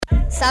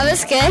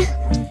¿Sabes qué?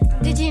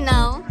 Did you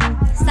know?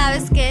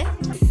 ¿Sabes qué?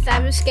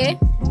 ¿Sabes qué?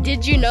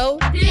 Did you know?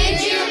 Did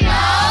you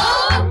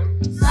know?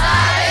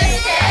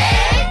 ¿Sabes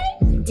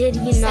qué? Did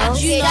you know?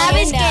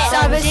 ¿Sabes qué?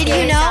 ¿Sabes Did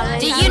qué? you know?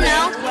 Did you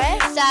know?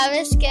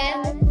 ¿Sabes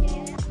qué?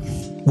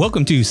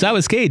 Welcome to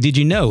 ¿Sabes qué? Did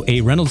You Know? A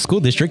Reynolds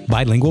School District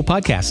bilingual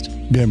podcast.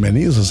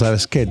 Bienvenidos a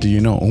 ¿Sabes qué? Did you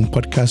know? Un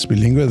podcast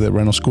bilingüe de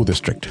Reynolds School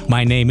District.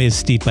 My name is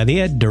Steve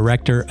Padilla,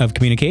 Director of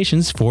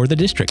Communications for the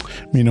district.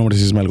 Mi nombre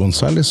es Ismael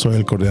González, soy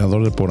el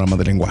coordinador del programa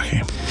de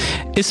lenguaje.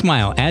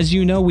 Ismael, as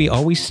you know, we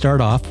always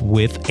start off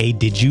with a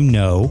Did You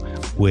Know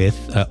with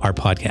our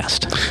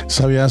podcast.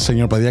 ¿Sabías,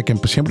 señor Padilla, que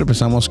siempre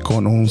empezamos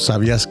con un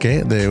 ¿sabías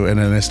qué? En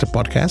este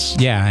podcast?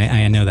 Yeah,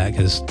 I know that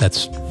because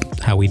that's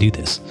how we do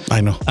this.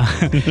 I know.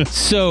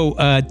 So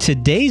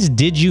today's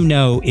Did You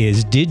Know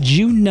is, did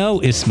you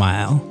know,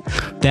 Ismael,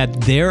 that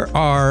there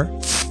are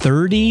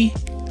 30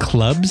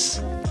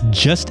 clubs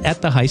just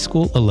at the high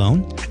school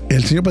alone?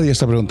 El señor Padilla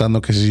está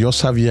preguntando que si yo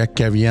sabía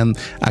que habían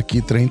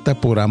aquí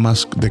 30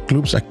 programas de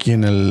clubs aquí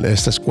en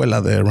esta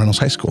escuela de Reynolds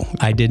High School.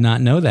 I did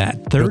not know that.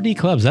 30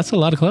 clubs, that's a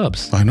lot of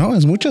clubs. I know,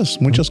 es muchos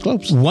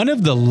clubs. One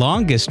of the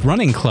longest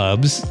running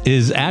clubs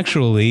is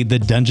actually the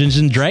Dungeons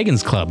and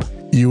Dragons Club.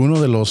 Y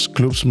uno de los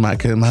clubs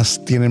que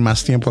tienen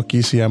más tiempo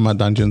aquí se llama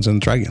Dungeons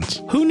and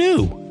Dragons. Who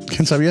knew?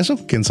 ¿Quién sabía eso?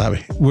 ¿Quién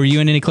sabe? Were you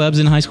in any clubs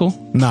in high school?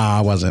 No,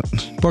 I wasn't.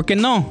 ¿Por qué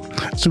no?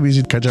 Too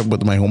busy to catch up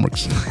with my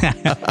homeworks.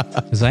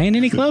 Was I in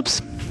any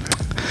clubs?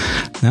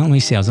 No, let me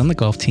see. I was on the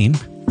golf team.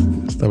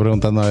 Está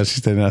preguntando a ver si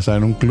estaba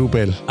en un club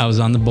él. I was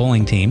on the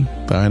bowling team.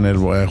 Estaba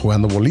en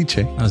jugando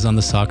boliche. I was on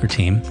the soccer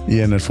team. Y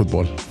en el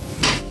fútbol.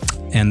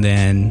 And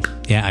then,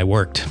 yeah, I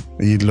worked.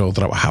 Y lo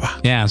trabajaba.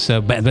 Yeah, so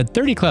but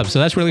 30 clubs, so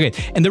that's really great.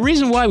 And the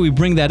reason why we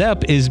bring that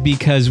up is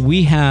because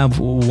we have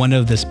one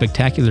of the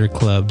spectacular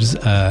clubs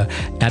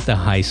at the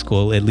high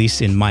school, at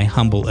least in my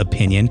humble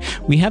opinion.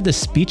 We have the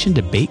Speech and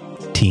Debate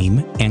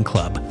Team and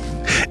Club.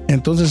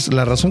 Entonces,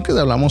 la razón que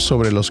hablamos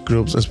sobre los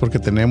clubs es porque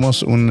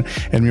tenemos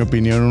en mi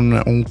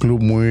opinión, un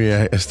club muy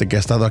que ha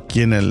estado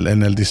aquí en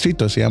el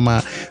distrito. Se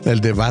llama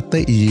el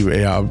Debate y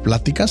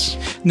Pláticas.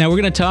 Now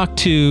we're going to talk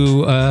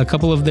to a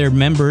couple of their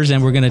members,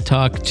 and we're going to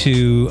talk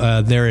to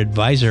their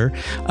advisor.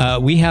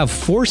 We have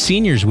 4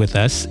 seniors with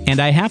us, and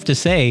I have to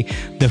say,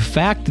 the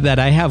fact that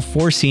I have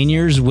 4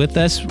 seniors with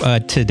us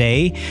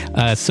today,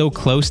 so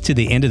close to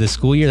the end of the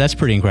school year, that's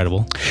pretty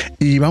incredible.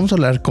 Y vamos a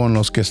hablar con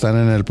los que están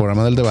en el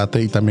programa del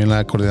debate y también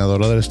la coordinadora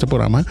de este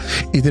programa.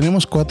 Y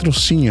tenemos 4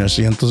 seniors,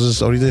 y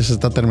entonces ahorita se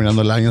está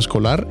terminando el año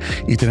escolar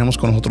y tenemos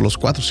con nosotros los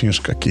 4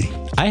 seniors aquí.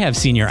 I have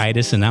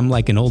senioritis, and I'm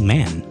like an old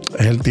man.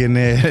 Él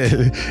tiene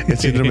el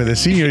síndrome de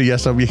senior y ya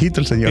está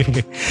viejito el señor.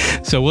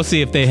 So we'll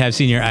see if they have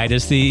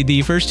senioritis.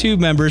 The first 2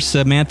 members,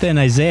 Samantha and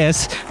Isaiah,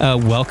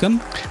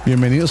 welcome.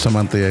 Bienvenidos,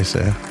 Samantha y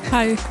Isaiah.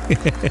 Hi.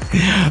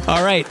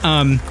 All right.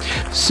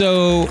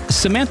 So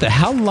Samantha,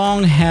 how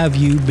long have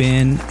you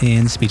been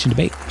in speech and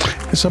debate?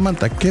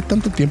 Samantha, ¿qué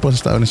tanto tiempo has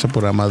estado en ese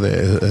programa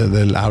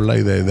del habla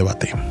y de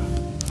debate?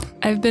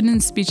 I've been in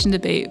speech and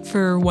debate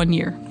for 1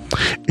 year.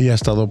 Y ha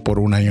estado por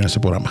 1 año en ese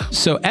programa.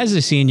 So as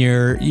a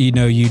senior,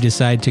 you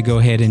decide to go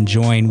ahead and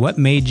join. What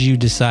made you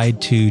decide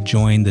to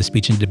join the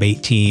speech and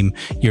debate team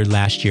your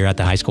last year at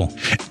the high school?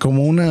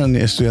 Como una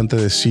estudiante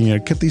de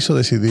senior, ¿qué te hizo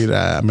decidir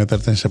a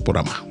meterte en ese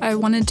programa? I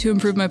wanted to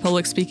improve my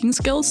public speaking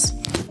skills,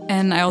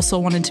 and I also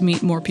wanted to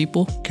meet more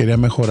people. Quería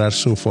mejorar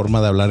su forma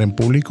de hablar en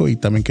público y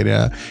también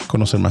quería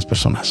conocer más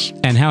personas.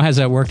 And how has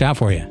that worked out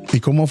for you? ¿Y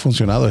cómo ha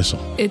funcionado eso?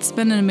 It's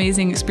been an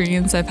amazing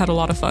experience. I've had a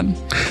lot of fun.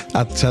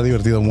 Se ha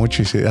divertido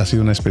mucho y ha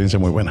sido una experiencia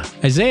muy buena.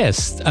 Isaiah,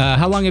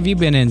 how long have you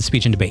been in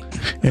speech and debate?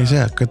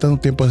 Isaiah, ¿qué tanto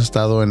tiempo has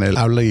estado en el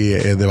habla y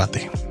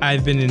debate?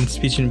 I've been in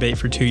speech and debate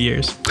for 2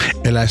 years.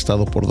 Él ha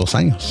estado por 2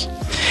 años.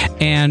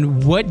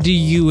 And what do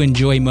you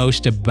enjoy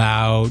most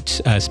about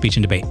speech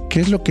and debate?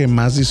 ¿Qué es lo que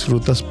más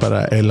disfrutas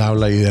para el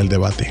habla y el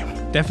debate?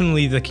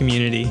 Definitely the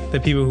community. The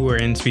people who are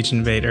in speech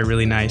and debate are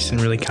really nice and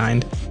really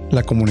kind.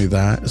 La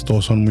comunidad,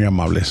 todos son muy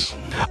amables.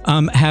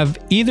 Have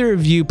either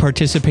of you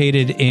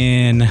participated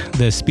in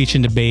the speech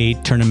and debate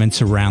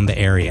tournaments around the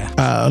area?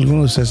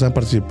 ¿Algunos de ustedes han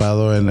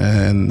participado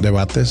en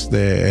debates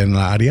en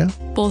la área?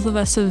 Both of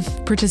us have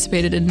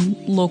participated in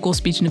local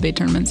speech and debate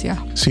tournaments,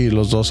 yeah. Sí,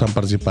 los dos han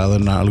participado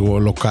en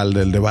algo local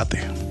del debate.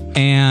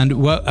 And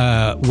what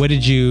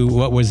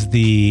was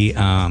the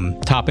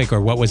topic, or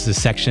what was the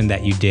section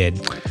that you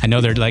did? I know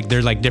there's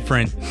like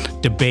different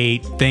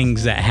debate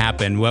things that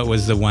happen. What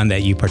was the one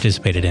that you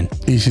participated in?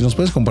 Y si nos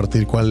puedes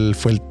compartir cuál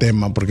fue el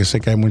tema, porque sé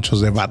que hay muchos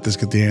debates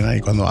que tienen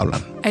ahí cuando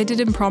hablan. I did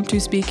impromptu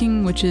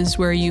speaking, which is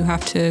where you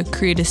have to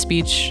create a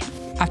speech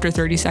after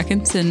 30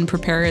 seconds and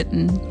prepare it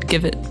and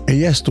give it.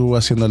 Ella estuvo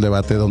haciendo el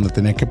debate donde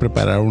tenía que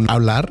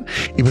hablar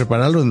y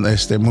prepararlo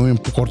en muy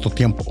corto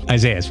tiempo.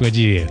 Isaiah, what did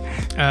you do?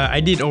 I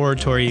did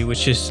oratory,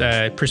 which is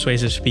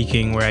persuasive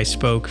speaking, where I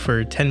spoke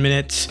for 10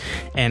 minutes,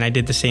 and I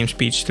did the same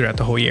speech throughout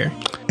the whole year.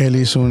 Él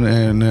hizo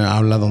una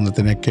habla donde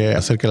tenía que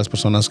hacer que las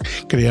personas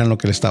creyeran lo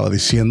que le estaba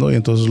diciendo, y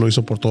entonces lo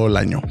hizo por todo el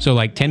año. So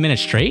like 10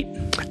 minutes straight?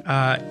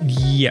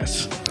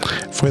 Yes.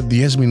 Fue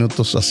 10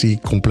 minutos así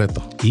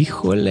completo.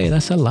 Híjole,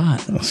 that's a lot.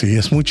 Sí,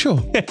 es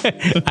mucho.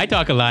 I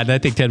talk a lot. I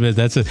think 10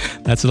 minutes,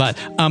 that's a lot.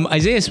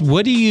 Isaiah,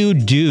 what do you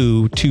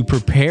do to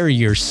prepare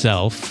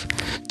yourself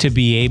to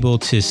be able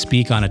to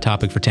speak on a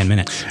topic for 10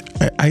 minutes?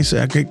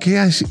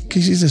 ¿Qué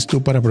hiciste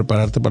tú para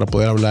prepararte para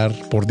poder hablar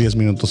por 10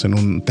 minutos en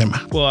un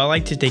tema? Well, I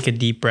like to take a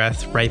deep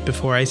breath right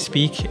before I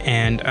speak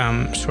and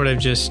sort of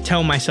just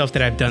tell myself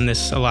that I've done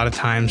this a lot of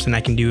times and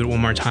I can do it one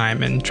more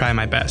time and try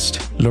my best.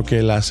 Lo que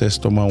él hace es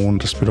toma un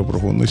respiro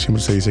profundo y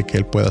siempre se dice que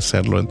él puede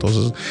hacerlo,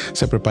 entonces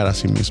se prepara a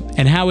sí mismo.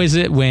 And how is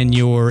it when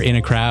you're in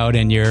a crowd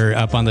and you're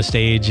up on the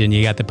stage and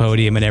you got the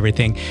podium and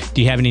everything?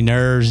 Do you have any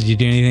nerves? Do you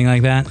do anything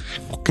like that?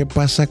 ¿Qué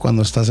pasa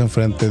cuando estás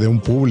enfrente de un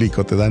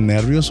público? ¿Te dan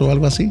nervios o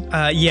algo así?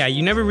 Yeah,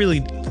 you never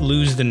really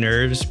lose the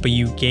nerves, but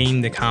you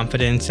gain the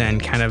confidence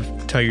and kind of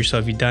tell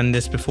yourself you've done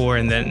this before,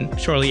 and then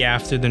shortly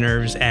after the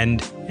nerves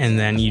end, and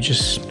then you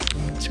just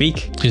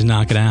speak. Just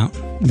knock it out.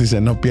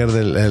 Dice, no pierde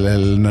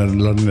el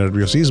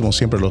nerviosismo,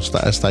 siempre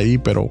está ahí,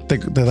 pero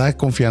te da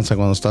confianza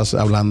cuando estás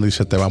hablando y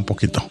se te va un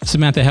poquito.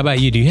 Samantha, how about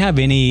you? Do you have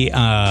any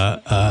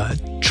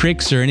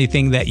tricks or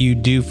anything that you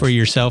do for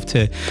yourself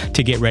to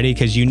get ready?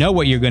 Because you know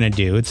what you're going to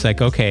do. It's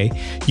like, okay,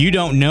 you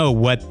don't know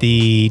what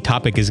the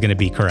topic is going to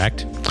be,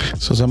 correct?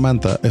 So,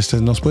 Samantha,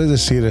 ¿nos puedes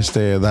decir,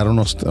 dar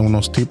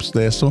unos tips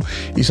de eso?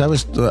 Y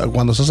sabes,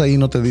 cuando estás ahí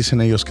no te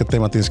dicen ellos qué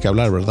tema tienes que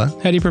hablar, ¿verdad?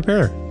 How do you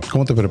prepare?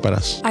 ¿Cómo te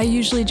preparas? I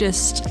usually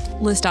just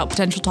list out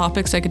potential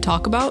topics I could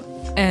talk about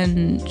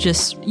and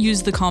just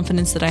use the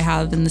confidence that I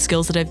have and the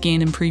skills that I've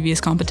gained in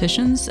previous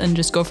competitions and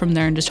just go from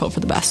there and just hope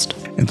for the best.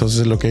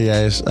 Entonces lo que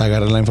ella es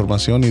agarrar la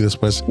información y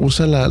después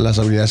usa las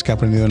habilidades que ha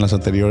aprendido en los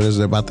anteriores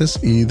debates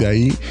y de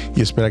ahí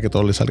y espera que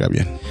todo le salga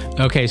bien.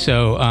 Okay,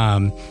 so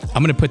I'm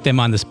going to put them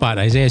on the spot.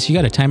 Isaiah, you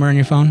got a timer on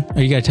your phone?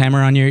 Or you got a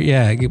timer on your...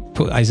 Yeah,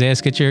 Isaiah,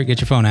 get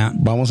your phone out.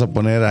 Vamos a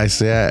poner a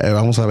Isaiah,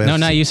 vamos a ver... No,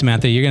 not you,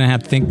 Samantha. You're going to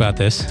have to think about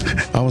this.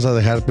 Vamos a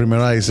dejar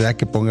primero a Isaiah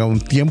que ponga un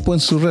tiempo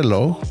en su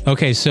reloj.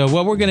 Okay, so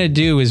what we're going to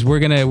do is we're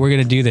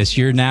gonna do this.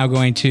 You're now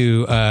going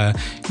to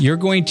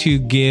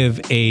give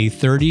a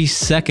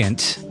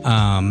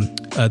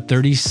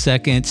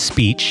 30-second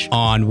speech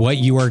on what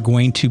you are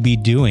going to be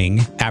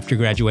doing after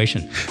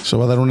graduation. So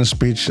va a dar un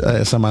speech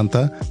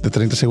Samantha de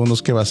 30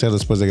 segundos que va a hacer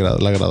después de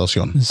la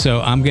graduación.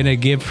 So I'm gonna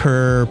give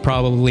her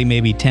probably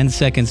maybe 10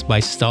 seconds by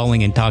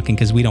stalling and talking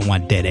because we don't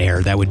want dead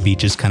air. That would be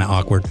just kind of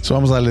awkward. So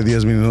vamos a darle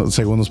 10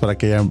 segundos para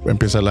que ella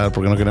empiece a hablar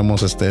porque no queremos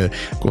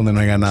donde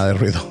no haya nada de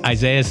ruido.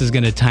 Isaiah is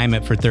gonna time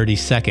it for 30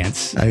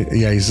 seconds.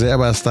 Y Isaiah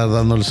va a estar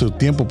dándole su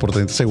tiempo por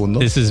 30 segundos.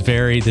 This is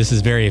very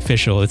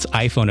official. It's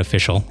iPhone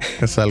official.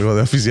 Es algo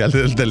de oficial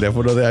del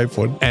teléfono de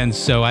iPhone. And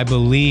so I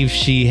believe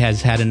she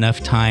has had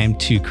enough time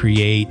to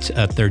create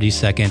a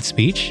 30-second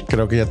speech.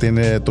 Creo que ya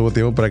tuvo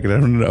tiempo para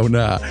crear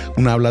una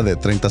habla de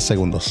 30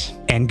 segundos.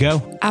 And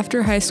go.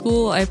 After high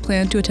school, I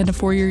plan to attend a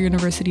 4-year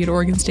university at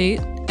Oregon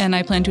State, and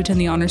I plan to attend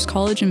the Honors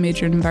College and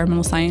major in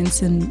environmental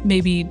science and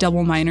maybe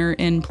double minor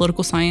in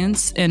political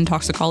science and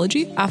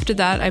toxicology. After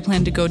that, I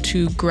plan to go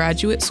to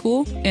graduate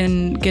school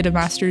and get a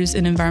master's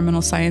in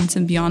environmental science,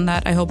 and beyond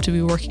that, I hope to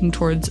be working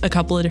towards a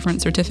couple of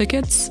different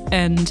certificates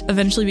and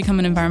eventually become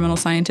an environmental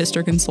scientist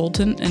or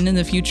consultant. And in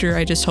the future,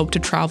 I just hope to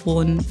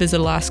travel and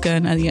visit Alaska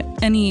and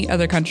any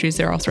other countries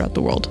there all throughout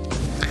the world.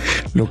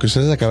 Lo que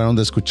ustedes acabaron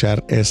de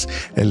escuchar es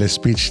el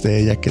speech de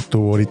ella que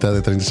tuvo ahorita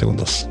de 30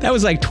 segundos. That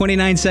was like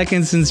 29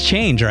 seconds and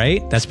change,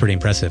 right? That's pretty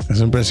impressive.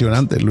 Es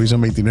impresionante. Lo hizo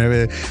en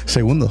 29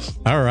 segundos.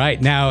 All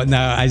right. Now,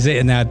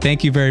 Isaiah,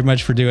 thank you very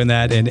much for doing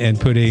that and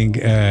putting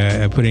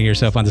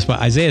yourself on the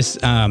spot. Isaiah,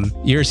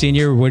 you're a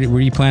senior. What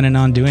were you planning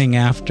on doing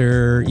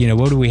after,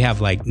 what do we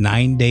have, like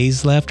 9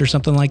 days left or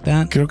something like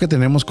that? Creo que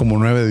tenemos como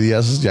 9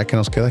 días ya que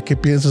nos queda. ¿Qué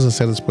piensas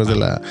hacer después de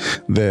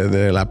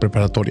la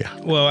preparatoria?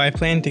 Well, I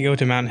plan to go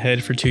to Mountain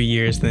Head for 2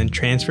 years, then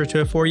transfer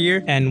to a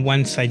 4-year. And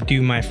once I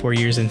do my 4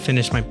 years and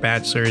finish my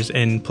bachelor's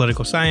in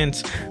political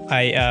science,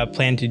 I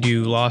plan to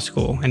do law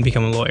school and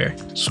become a lawyer.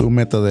 Su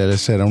meta de él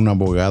es ser un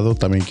abogado,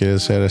 también quiere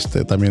ser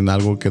también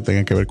algo que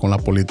tenga que ver con la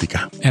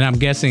política. And I'm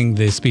guessing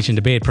the speech and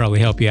debate probably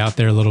help you out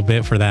there a little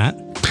bit for that.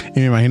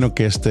 Y me imagino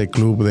que este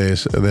club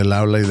del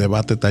habla y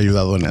debate te ha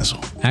ayudado en eso.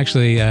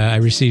 Actually, I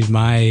received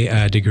my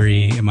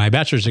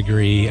bachelor's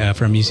degree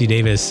from UC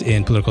Davis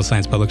in political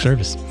science public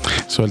service.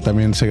 So él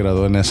también se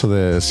graduó en eso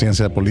de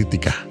ciencia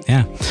política.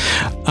 Yeah.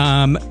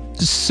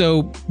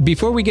 So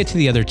before we get to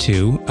the other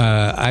two,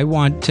 I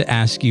want to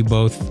ask you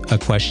both a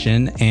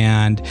question,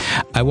 and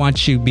I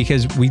want you,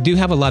 because we do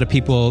have a lot of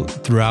people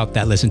throughout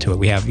that listen to it.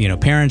 We have,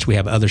 parents, we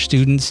have other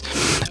students.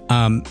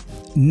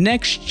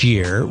 Next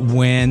year,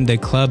 when the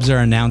clubs are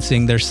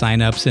announcing their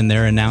signups and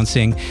they're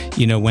announcing,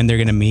 when they're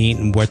going to meet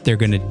and what they're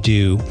going to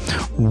do,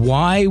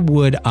 why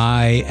would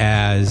I,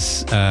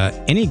 as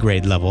any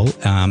grade level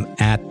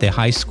at the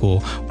high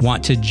school,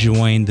 want to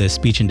join the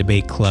speech and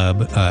debate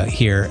club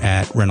here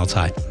at Reynolds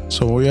High?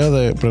 So voy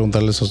a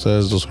preguntarles a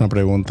ustedes dos una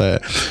pregunta.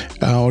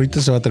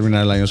 Ahorita se va a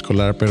terminar el año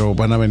escolar, pero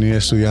van a venir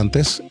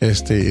estudiantes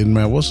estudiantes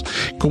nuevos,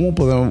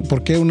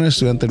 ¿por qué un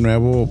estudiante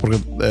nuevo? Porque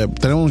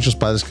tenemos muchos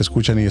padres que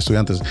escuchan y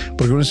estudiantes.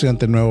 ¿Por qué un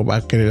estudiante nuevo va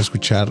a querer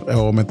escuchar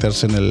o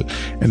meterse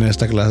en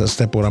esta clase,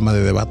 este programa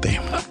de debate?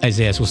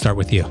 Isaiah, we'll start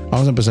with you.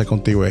 Vamos a empezar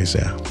contigo,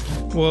 Isaiah.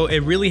 Well, it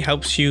really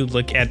helps you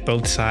look at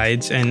both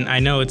sides. And I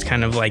know it's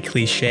kind of like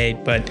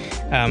cliched, but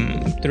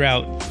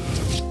throughout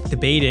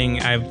debating,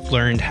 I've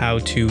learned how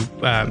to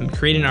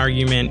create an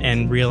argument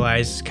and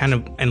realize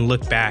and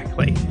look back,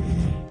 like,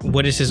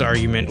 what is his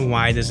argument?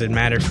 Why does it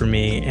matter for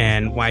me?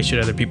 And why should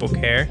other people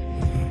care?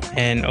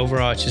 And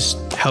overall, it just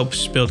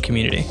helps build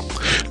community.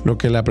 Lo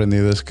que él ha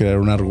aprendido es crear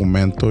un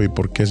argumento y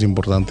por qué es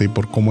importante y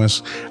por cómo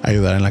es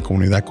ayudar en la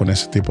comunidad con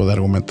ese tipo de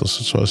argumentos.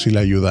 Eso sí le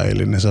ayuda a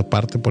él en esa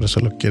parte, por eso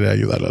lo quiere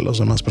ayudar a las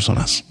demás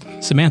personas.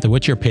 Samantha,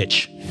 what's your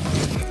pitch?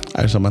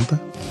 A ver, Samantha.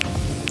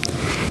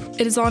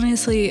 It is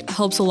honestly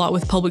helps a lot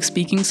with public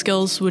speaking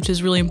skills, which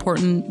is really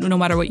important no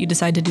matter what you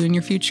decide to do in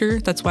your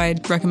future. That's why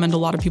I'd recommend a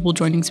lot of people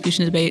joining speech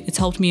and debate. It's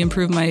helped me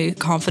improve my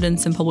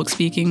confidence in public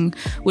speaking,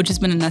 which has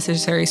been a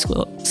necessary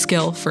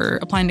skill for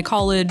applying to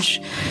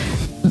college,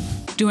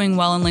 doing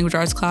well in language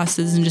arts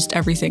classes, and just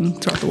everything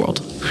throughout the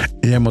world.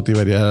 Ella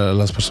motivaría a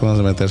las personas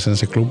a meterse en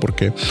ese club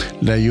porque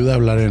le ayuda a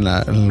hablar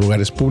en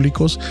lugares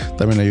públicos,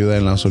 también le ayuda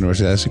en las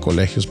universidades y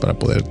colegios para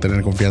poder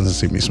tener confianza en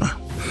sí misma.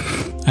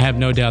 I have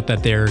no doubt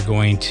that they're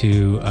going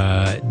to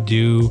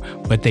do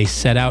what they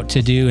set out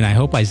to do, and I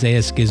hope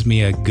Isaiah gives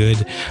me a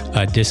good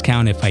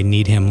discount if I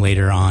need him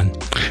later on.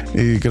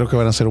 Y creo que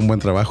van a hacer un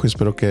buen trabajo y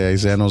espero que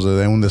Isaiah nos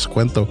dé un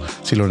descuento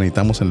si lo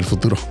necesitamos en el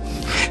futuro.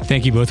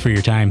 Thank you both for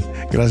your time.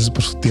 Gracias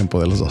por su tiempo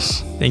de los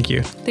dos. Thank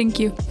you. Thank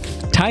you.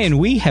 Ty and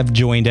we have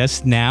joined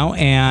us now,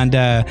 and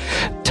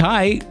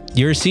Ty,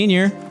 you're a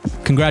senior.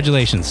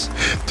 Congratulations.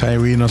 Ty y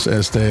we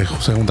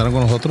se juntaron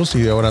con nosotros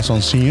y ahora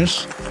son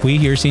seniors. We,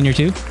 you're a senior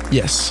too?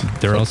 Yes.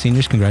 They're all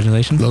seniors.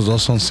 Congratulations. Los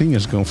dos son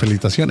seniors, con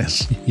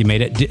felicitaciones. You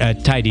made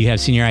it. Ty, do you have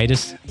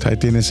senioritis? Ty,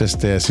 ¿tienes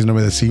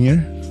síndrome de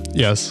senior?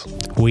 Yes.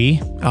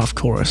 We? Of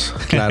course.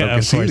 Claro que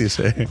Of sí, course.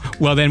 dice.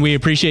 Well, then we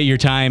appreciate your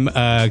time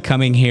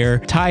coming here.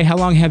 Ty, how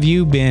long have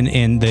you been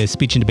in the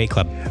Speech and Debate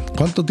Club?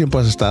 ¿Cuánto tiempo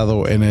has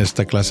estado en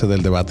esta clase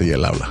del debate y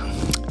el habla?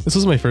 This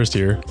is my first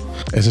year.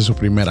 Ese es su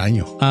primer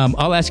año.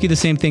 I'll ask you the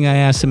same thing I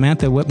asked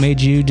Samantha. What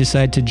made you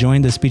decide to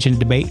join the Speech and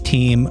Debate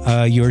Team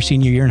your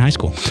senior year in high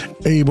school?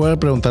 Y voy a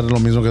preguntar lo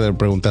mismo que le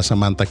pregunté a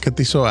Samantha. ¿Qué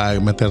te hizo a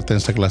meterte en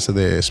esta clase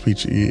de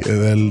speech y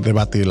del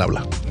debate y el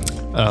habla?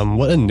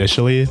 What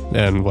initially,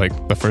 and like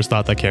the first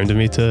thought that came to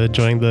me to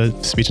joining the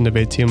speech and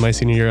debate team my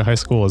senior year of high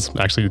school was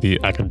actually the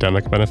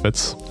academic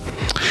benefits.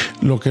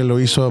 Lo que lo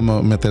hizo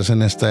meterse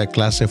en esta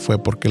clase fue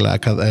porque el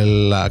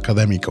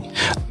académico.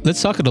 Let's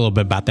talk a little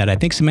bit about that. I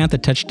think Samantha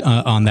touched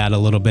on that a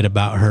little bit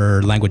about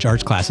her language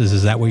arts classes.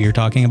 Is that what you're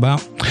talking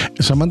about?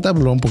 Samantha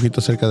habló un poquito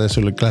acerca de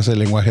su clase de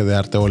lenguaje de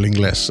arte o el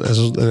inglés. ¿De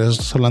eso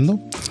estás hablando?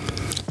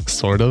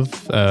 Sort of.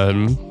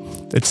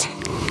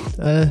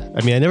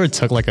 I never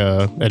took like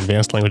a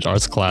advanced language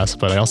arts class,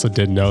 but I also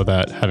did know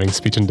that having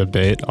speech and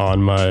debate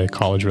on my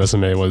college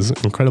resume was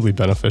incredibly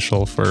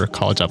beneficial for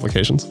college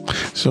applications.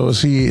 So,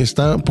 sí,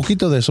 está un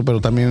poquito de eso,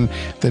 pero también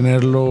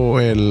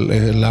tenerlo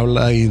el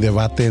habla y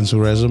debate en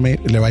su resume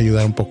le va a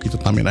ayudar un poquito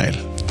también a él.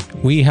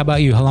 We, how about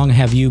you? How long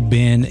have you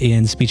been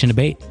in speech and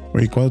debate?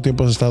 ¿Y cuánto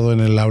tiempo has estado en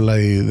el habla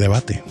y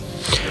debate?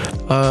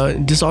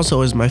 This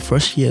also is my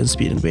first year in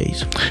speech and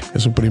debate.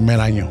 Es su primer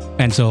año.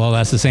 And so I'll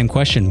ask the same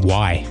question.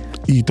 Why?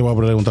 Y te voy a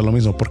preguntar lo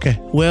mismo. ¿Por qué?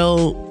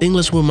 Well,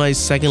 English were my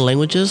second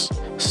languages,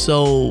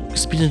 so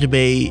speech and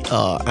debate,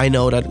 I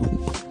know that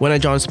when I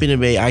join speech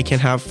and debate, I can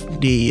have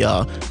the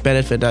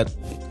benefit that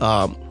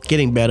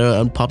getting better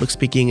on public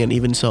speaking, and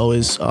even so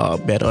is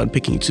better on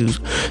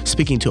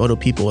speaking to other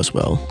people as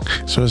well.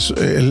 So es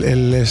el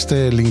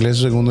inglés es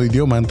segundo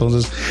idioma,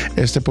 entonces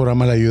este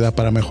programa le ayuda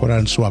para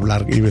mejorar su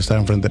hablar y estar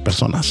enfrente de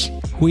personas.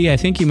 I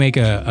think you make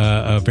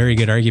a very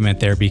good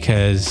argument there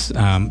because,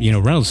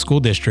 Reynolds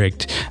School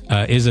District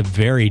is a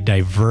very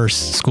diverse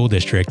school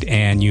district,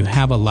 and you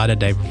have a lot of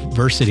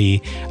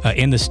diversity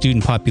in the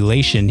student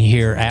population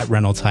here at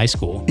Reynolds High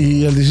School.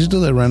 Y el distrito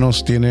de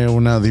Reynolds tiene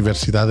una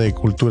diversidad de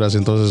culturas,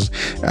 entonces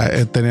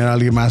tener a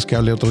alguien más que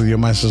hable otro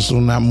idioma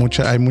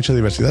hay mucha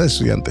diversidad de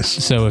estudiantes.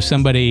 So if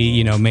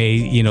somebody,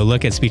 may,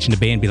 look at speech and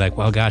debate and be like,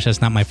 well, gosh,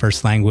 that's not my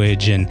first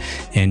language, and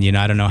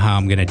I don't know how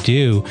I'm going to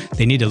do,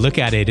 they need to look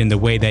at it in the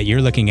way that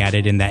you're looking at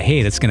it, in that,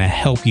 hey, that's going to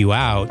help you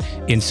out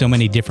in so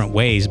many different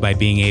ways by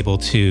being able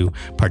to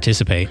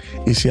participate.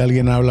 Y si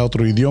alguien habla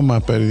otro idioma,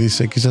 pero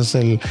dice, quizás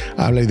el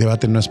habla y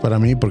debate no es para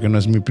mí porque no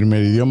es mi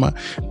primer idioma,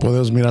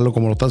 podemos mirarlo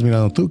como lo estás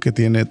mirando tú, que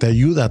te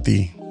ayuda a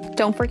ti.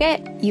 Don't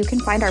forget, you can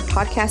find our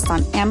podcast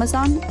on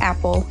Amazon,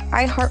 Apple,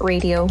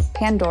 iHeartRadio,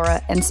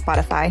 Pandora, and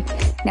Spotify.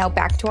 Now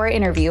back to our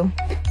interview.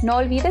 No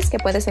olvides que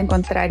puedes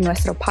encontrar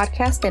nuestro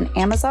podcast en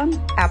Amazon,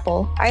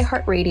 Apple,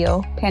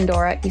 iHeartRadio,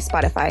 Pandora y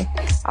Spotify.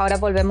 Ahora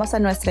volvemos a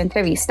nuestra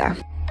entrevista.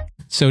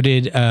 So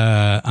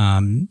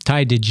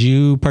Ty, did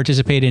you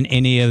participate in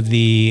any of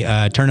the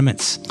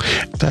tournaments?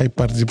 Ty,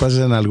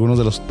 ¿participaste en algunos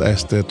de los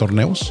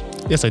torneos?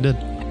 Yes, I did.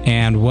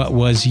 And what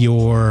were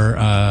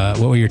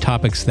your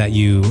topics that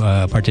you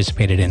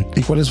participated in?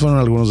 ¿Y cuáles fueron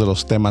algunos de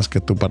los temas que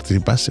tú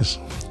participaste?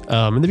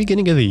 In the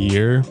beginning of the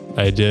year,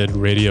 I did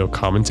radio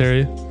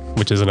commentary,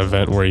 which is an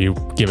event where you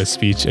give a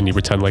speech and you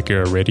pretend like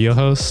you're a radio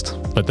host.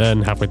 But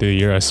then halfway through the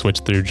year, I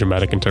switched through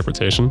dramatic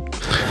interpretation.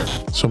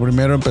 So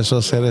primero empezó a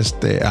hacer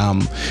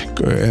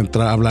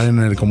entrar a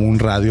hablar como un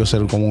radio,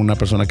 ser como una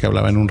persona que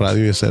hablaba en un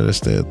radio y hacer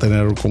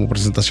tener como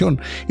presentación.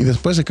 Y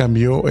después se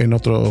cambió en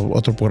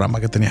otro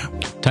programa que tenía.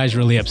 Ty's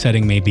really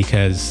upsetting me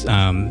because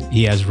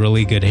he has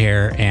really good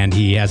hair and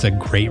he has a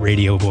great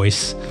radio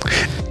voice.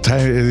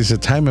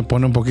 Ty me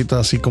pone un poquito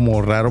así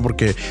como raro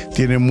porque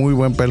tiene muy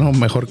buen pelo,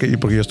 mejor que yo,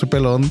 porque yo estoy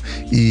pelón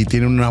y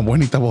tiene una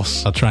bonita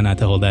voz. I'll try not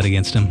to hold that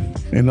against him.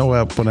 Y no voy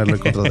a ponerlo en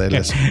contra de él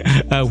eso.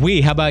 How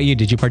about you?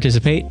 Did you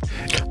participate?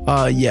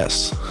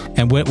 Yes.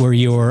 And what were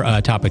your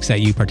topics that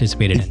you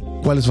participated in?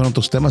 ¿Cuáles fueron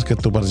tus temas que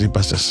tú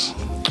participaste?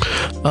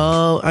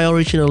 I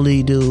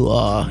originally do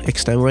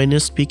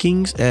extemporaneous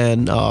speakings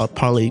and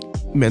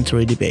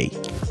parliamentary debate.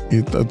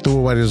 Y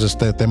tuvo varios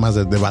temas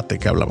de debate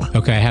que hablaba.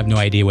 Okay, I have no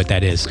idea what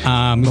that is.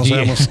 No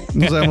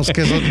sabemos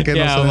qué son.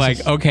 Yeah, I'm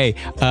like, okay.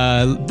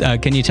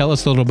 Can you tell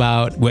us a little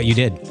about what you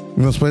did?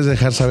 ¿Nos puedes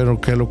dejar saber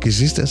qué es lo que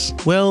hiciste?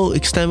 Well,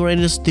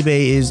 extemporaneous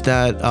debate is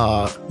that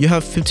you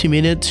have 15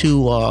 minutes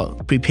to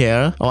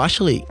prepare. Oh,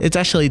 actually, it's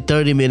actually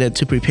 30 minutes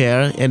to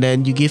prepare, and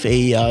then you give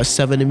a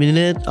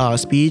 7-minute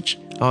speech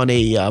on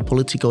a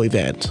political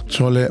event.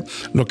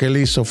 Lo que él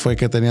hizo fue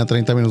que tenía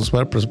 30 minutos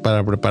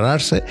para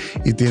prepararse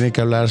y tiene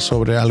que hablar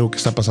sobre algo que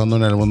está pasando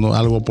en el mundo,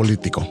 algo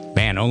político.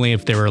 Man, only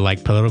if there were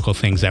like political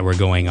things that were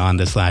going on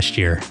this last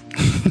year.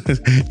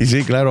 Y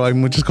sí, claro, hay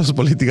muchas cosas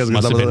políticas que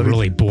must have been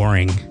really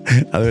boring.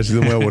 Ha de haber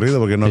sido muy aburrido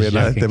porque no había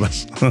nada de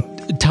temas.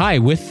 Ty,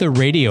 with the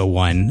radio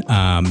one,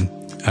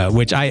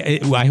 which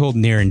I hold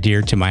near and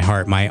dear to my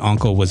heart. My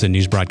uncle was a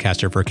news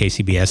broadcaster for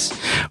KCBS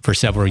for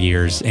several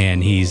years,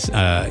 and he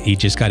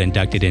just got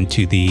inducted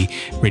into the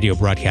Radio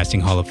Broadcasting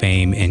Hall of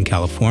Fame in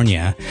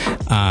California.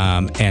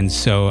 And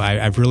so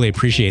I've really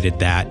appreciated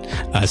that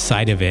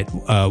side of it.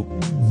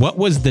 What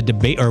was the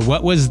debate, or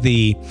what was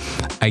the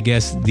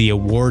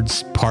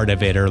awards part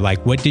of it, or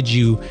like what did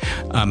you,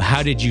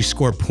 how did you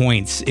score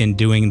points in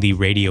doing the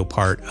radio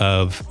part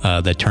of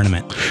the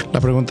tournament? La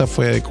pregunta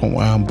fue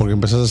porque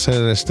empezaste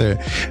a hacer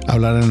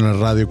hablar en la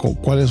radio.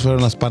 ¿Cuáles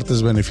fueron las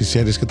partes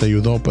beneficiarias que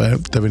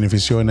te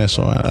benefició en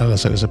eso al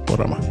hacer ese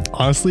programa?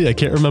 Honestly, I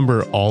can't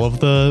remember all of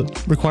the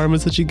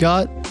requirements that you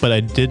got, but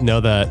I did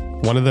know that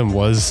one of them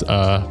was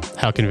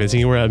how convincing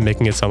you were at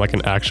making it sound like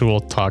an actual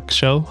talk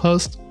show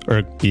host,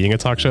 or being a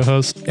talk show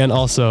host. And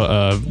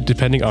also,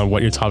 depending on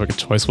what your topic of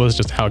choice was,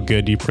 just how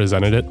good you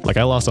presented it. Like,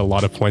 I lost a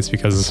lot of points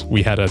because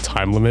we had a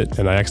time limit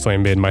and I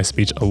accidentally made my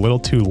speech a little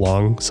too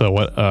long. So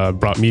what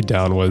brought me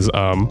down was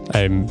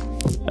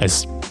I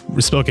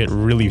spoke it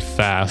really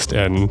fast,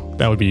 and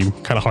that would be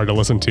kind of hard to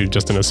listen to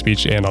just in a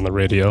speech and on the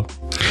radio.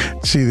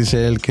 Sí,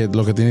 dice él que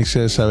lo que tiene que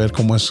hacer es saber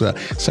cómo es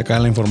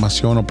sacar la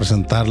información o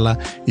presentarla,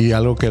 y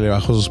algo que le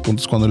bajó sus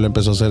puntos cuando él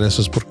empezó a hacer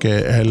eso es porque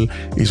él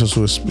hizo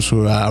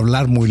su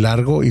hablar muy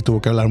largo y tuvo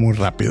que hablar muy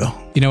rápido.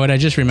 You know what? I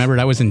just remembered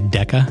I was in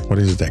DECA. What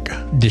is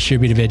DECA?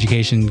 Distributive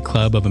Education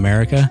Club of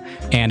America.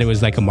 And it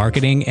was like a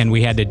marketing, and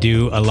we had to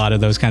do a lot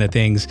of those kind of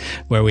things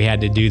where we had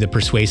to do the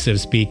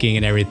persuasive speaking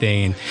and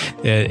everything.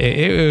 And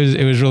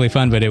it was really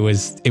fun, but it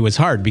was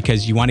hard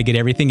because you want to get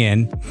everything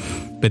in,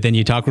 but then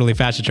you talk really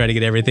fast to try to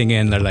get everything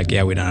in. They're like,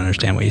 yeah, we don't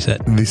understand what you said.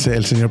 Dice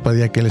el señor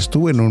Padilla que él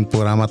estuvo en un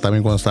programa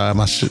también cuando estaba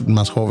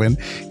más joven,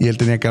 y él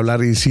tenía que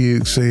hablar, y sí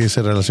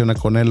se relaciona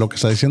con él lo que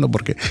está diciendo,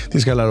 porque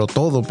tienes que hablarlo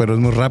todo, pero es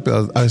muy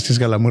rápido. A veces tienes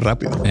que hablar muy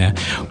rápido. Yeah.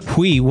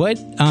 Hui, what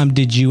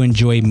did you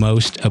enjoy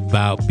most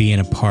about being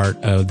a part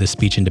of the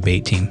speech and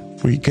debate team?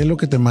 Hui, ¿qué es lo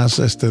que te más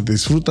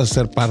disfrutas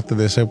ser parte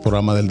de ese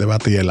programa del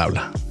debate y el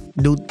habla?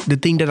 The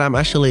thing that I'm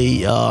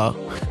actually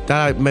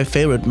my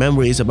favorite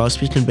memories about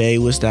speech and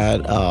debate was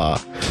that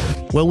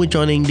when we're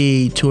joining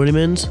the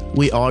tournaments,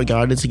 we all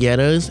gathered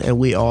together and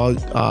we all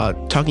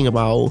talking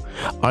about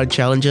our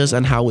challenges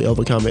and how we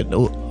overcome it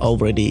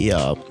over the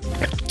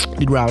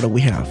route that we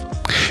have.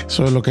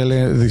 So, lo que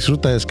le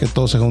disfruta es que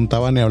todos se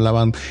juntaban y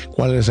hablaban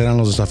cuáles eran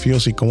los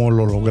desafíos y cómo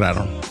lo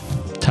lograron.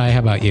 Ty, how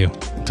about you?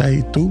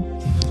 Ty, ¿tú?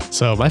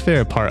 So my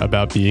favorite part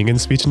about being in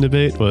speech and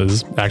debate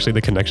was actually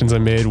the connections I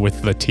made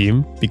with the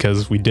team,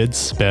 because we did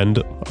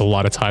spend a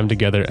lot of time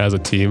together as a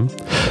team.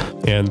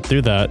 And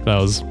through that, I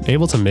was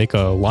able to make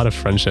a lot of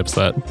friendships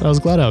that I was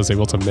glad I was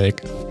able to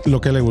make. Lo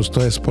que le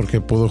gustó es porque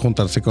pudo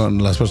juntarse con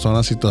las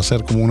personas y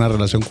hacer como una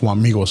relación como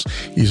amigos.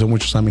 Hizo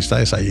muchas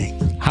amistades allí.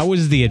 How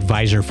was the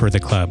advisor for the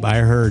club? I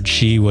heard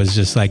she was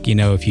just like,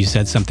 if you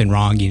said something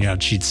wrong,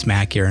 she'd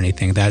smack you or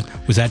anything.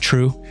 Was that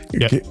true?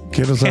 Yeah.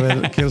 Quiero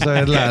saber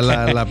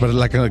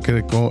la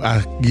que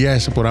guía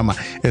ese programa.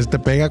 ¿Te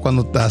pega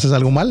cuando te haces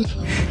algo mal?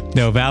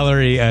 No,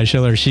 Valerie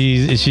Schiller,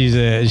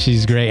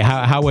 she's great.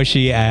 How was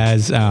she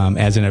as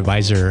an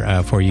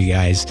advisor for you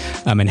guys?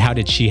 And how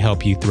did she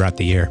help you throughout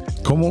the year?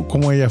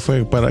 ¿Cómo ella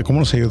fue cómo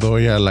nos ayudó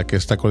ella, la que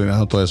está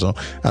coordinando todo eso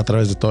a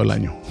través de todo el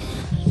año?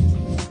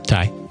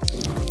 Ty?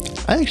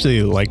 I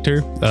actually liked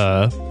her.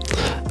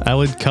 I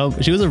would come.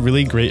 She was a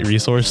really great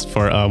resource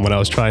for when I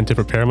was trying to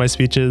prepare my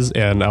speeches,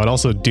 and I would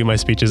also do my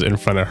speeches in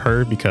front of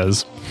her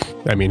because,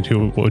 I mean,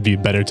 who would be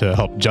better to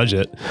help judge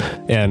it?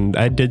 And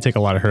I did take a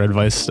lot of her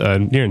advice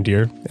near and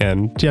dear,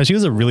 and yeah, she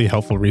was a really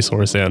helpful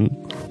resource, and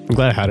I'm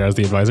glad I had her as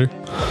the advisor.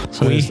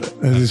 So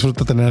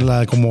disfruta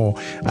tenerla como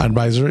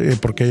advisor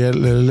porque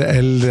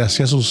él le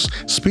hacía sus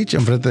speech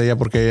enfrente de ella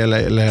porque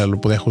ella lo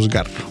podía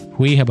juzgar.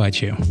 How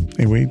about you?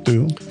 And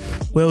tú?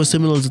 Well,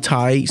 similar to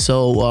Ty,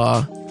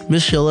 so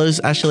Miss Schiller is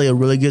actually a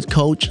really good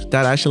coach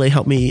that actually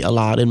helped me a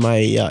lot in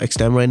my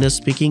extemporaneous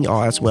speaking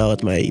or as well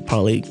as my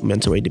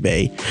parliamentary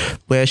debate,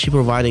 where she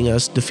providing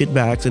us the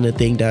feedbacks and the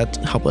thing that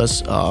help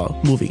us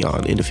moving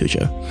on in the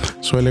future.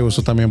 So él le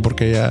gustó también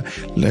porque ella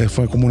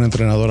fue como una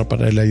entrenadora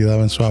para él, le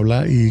ayudaba en su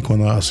habla y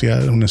cuando hacía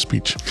un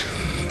speech.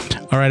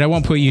 All right, I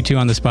won't put you two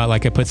on the spot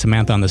like I put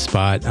Samantha on the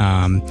spot,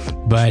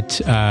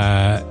 but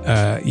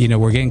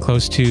we're getting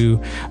close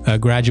to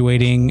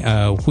graduating.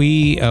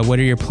 What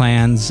are your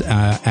plans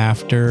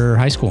after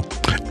high school?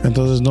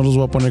 Entonces no los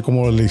voy a poner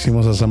como le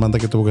hicimos a Samantha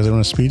que tuvo que hacer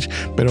un speech,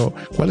 pero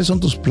 ¿cuáles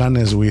son tus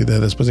planes,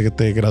 después de que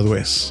te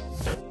gradúes?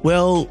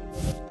 Well,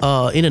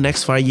 in the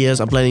next 5 years,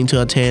 I'm planning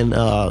to attend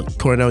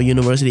Cornell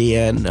University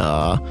and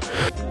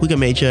we can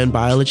major in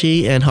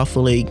biology and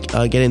hopefully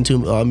get into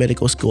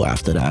medical school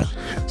after that.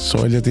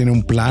 So él ya tiene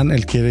un plan,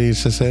 él quiere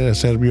irse a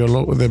ser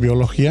de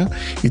biología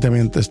y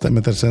también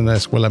meterse en la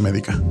escuela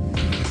médica.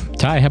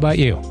 Ty, how about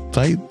you?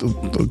 Ty,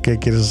 ¿qué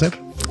quieres hacer?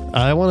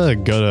 I want to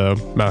go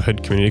to Mount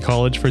Hood Community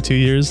College for 2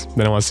 years.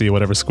 Then I want to see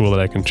whatever school that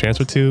I can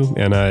transfer to.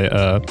 And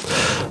I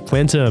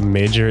plan to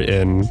major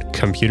in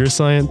computer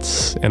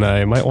science. And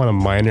I might want to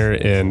minor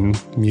in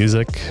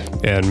music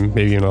and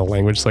maybe in a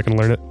language so I can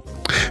learn it.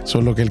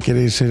 Solo que él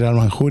quiere irse a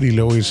Mount Hood y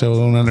luego irse a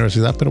una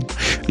universidad, pero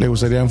le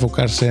gustaría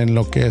enfocarse en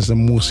lo que es de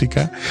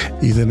música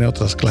y tener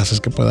otras clases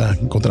que pueda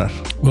encontrar.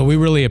 Well, we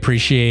really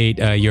appreciate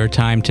your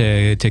time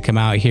to come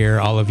out here,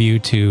 all of you,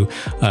 to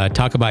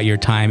talk about your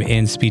time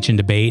in speech and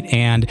debate.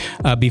 And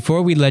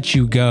before we let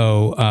you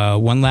go,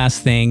 one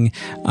last thing.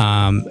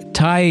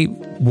 Ty,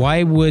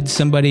 why would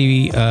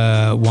somebody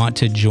want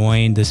to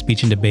join the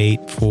speech and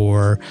debate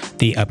for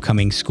the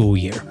upcoming school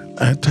year?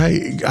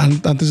 Ty,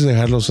 antes de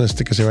dejarlos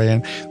que se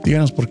vayan,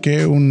 díganos por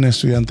qué un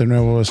estudiante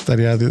nuevo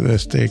estaría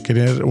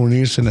querer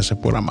unirse en ese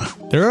programa.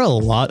 There are a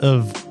lot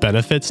of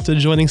benefits to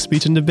joining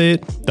speech and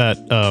debate that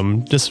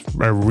just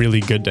are really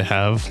good to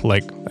have.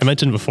 Like I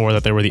mentioned before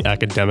that there were the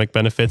academic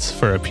benefits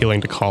for appealing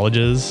to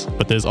colleges,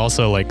 but there's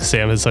also, like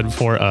Sam has said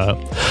before, a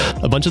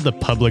bunch of the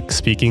public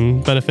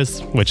speaking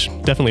benefits, which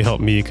definitely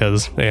helped me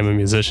because I am a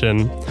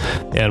musician.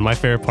 And my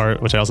favorite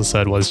part, which I also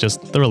said, was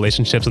just the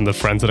relationships and the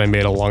friends that I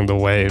made along the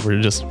way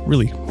were just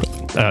really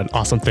an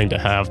awesome thing to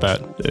have that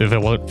if it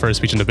wasn't for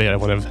speech and debate, I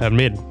wouldn't have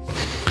made.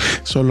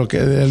 So lo que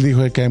él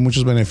dijo es que hay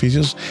muchos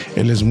beneficios.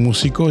 Él es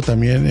músico y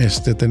también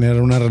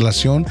tener una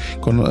relación,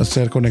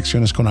 hacer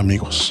conexiones con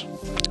amigos.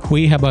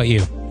 How about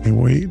you?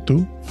 Y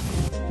tú?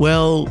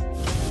 Well,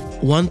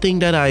 one thing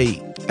that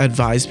I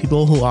advise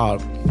people who are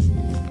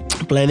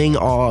planning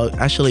or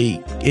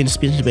actually in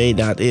speech and debate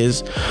that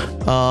is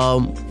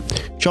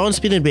join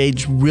speech and debate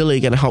is really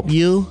going to help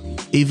you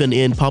even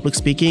in public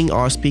speaking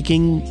or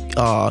speaking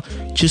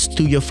just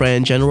to your friend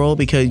in general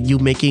because you're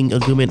making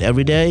agreement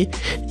every day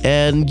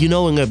and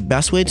the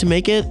best way to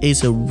make it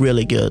is a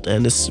really good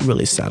and it's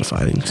really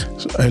satisfying.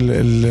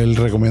 Él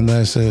recomienda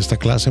esta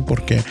clase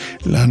porque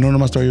no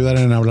nomás te va a ayudar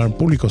en hablar en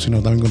público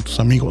sino también con tus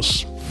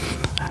amigos.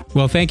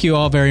 Well, thank you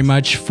all very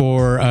much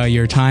for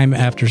your time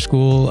after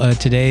school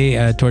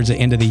today towards the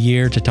end of the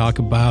year to talk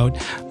about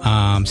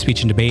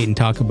speech and debate and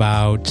talk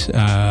about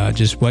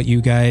just what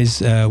you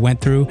guys went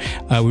through.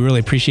 We really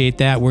appreciate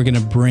that. We're going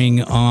to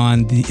bring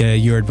on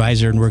your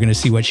advisor and we're going to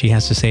see what she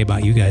has to say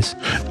about you guys.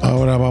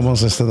 Ahora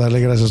vamos a darle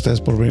gracias a ustedes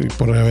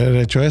por haber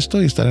hecho esto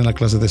y estar en la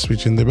clase de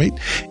speech and debate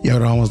y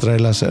ahora vamos a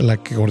traer la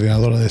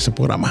coordinadora de ese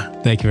programa.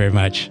 Thank you very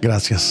much.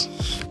 Gracias.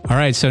 All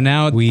right, so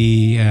now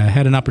we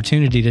had an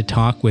opportunity to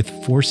talk with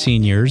 4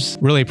 seniors.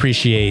 Really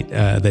appreciate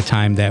the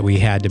time that we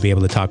had to be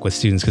able to talk with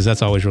students because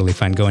that's always really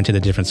fun going to the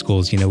different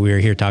schools. We were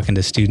here talking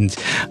to students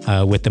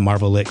with the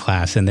Marvel Lit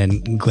class and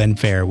then Glenn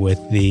Fair with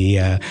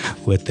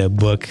the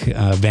book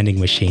vending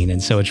machine.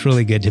 And so it's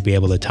really good to be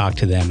able to talk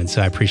to them. And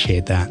so I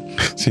appreciate that.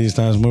 Sí, es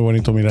muy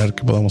bonito mirar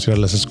que podamos ir a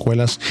las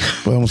escuelas,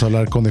 podemos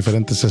hablar con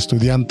diferentes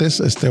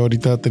estudiantes.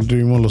 Ahorita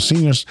tuvimos los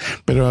seniors,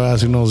 pero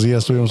hace unos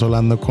días estuvimos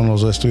hablando con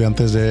los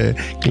estudiantes de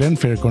Glenn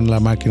Fair con la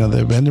máquina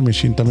de vending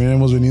machine. También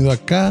hemos venido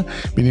acá,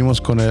 vinimos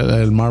con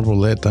el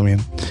Marvel Lit también.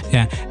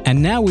 Yeah,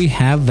 and now we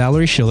have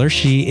Valerie Schiller.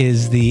 She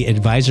is the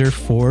advisor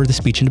for the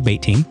speech and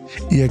debate team.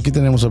 Y aquí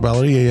tenemos a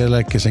Valerie, ella es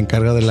la que se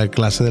encarga de la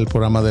clase del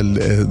programa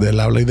del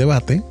habla y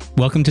debate.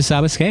 Welcome to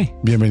 ¿Sabes qué?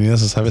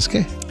 Bienvenidas a ¿Sabes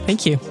qué?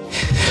 Thank you.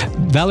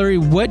 Valerie,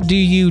 what do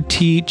you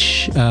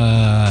teach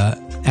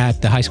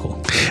at the high school?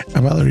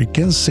 Valerie,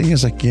 ¿qué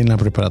enseñas aquí en la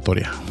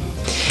preparatoria?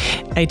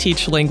 I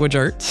teach language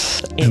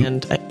arts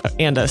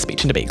and a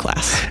speech and debate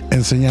class.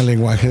 Enseña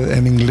lenguaje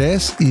en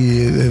inglés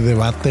y de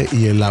debate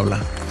y el habla.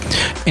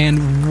 And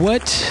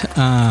what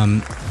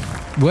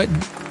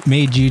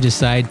made you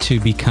decide to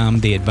become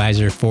the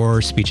advisor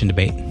for speech and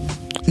debate?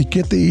 ¿Y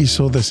qué te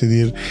hizo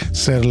decidir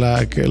ser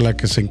la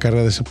que se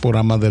encarga de ese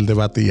programa del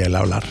debate y el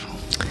hablar?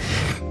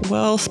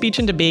 Well, speech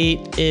and debate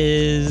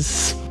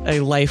is a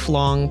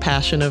lifelong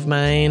passion of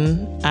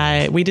mine.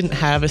 We didn't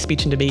have a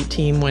speech and debate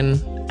team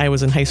when I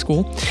was in high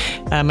school.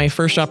 My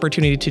first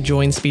opportunity to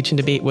join speech and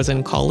debate was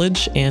in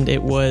college, and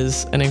it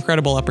was an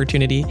incredible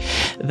opportunity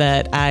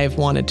that I've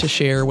wanted to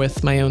share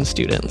with my own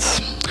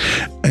students.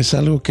 Es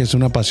algo que es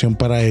una pasión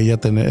para ella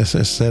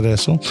hacer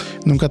eso.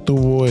 Nunca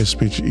tuvo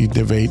speech y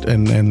debate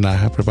en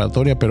la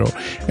preparatoria, pero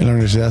en la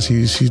universidad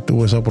sí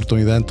tuvo esa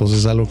oportunidad. Entonces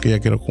es algo que ella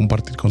quiere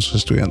compartir con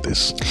sus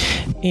estudiantes.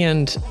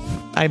 And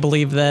I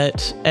believe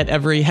that at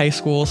every high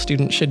school,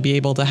 students should be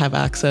able to have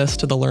access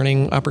to the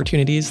learning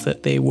opportunities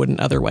that they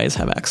wouldn't otherwise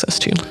have access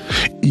to.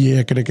 Y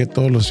ella cree que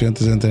todos los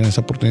estudiantes deben tener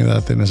esa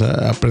oportunidad, tener ese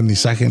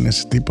aprendizaje en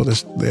ese tipo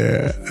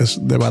de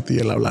debate y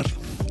el hablar.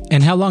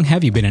 And how long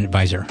have you been an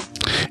advisor?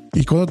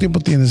 ¿Y cuánto tiempo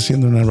tienes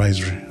siendo un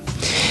advisor?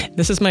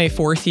 This is my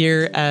 4th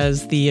year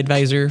as the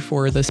advisor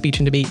for the speech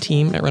and debate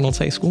team at Reynolds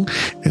High School.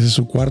 Ese es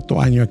su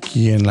 4º año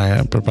aquí en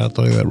la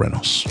preparatoria de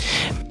Reynolds.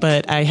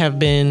 But I have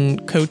been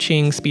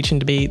coaching speech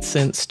and debate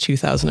since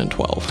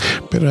 2012.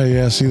 Pero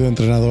ella ha sido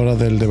entrenadora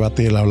del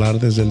debate y el hablar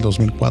desde el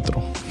 2004.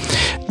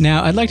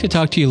 Now, I'd like to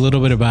talk to you a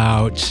little bit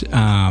about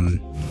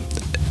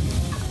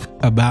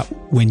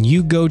when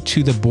you go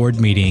to the board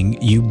meeting,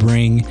 you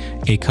bring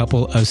a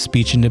couple of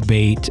speech and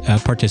debate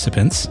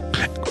participants.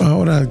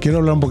 Ahora quiero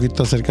hablar un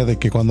poquito acerca de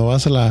que cuando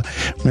vas a la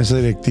mesa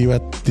directiva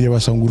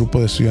llevas a un grupo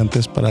de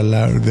estudiantes para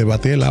el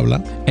debate y el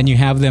habla. And you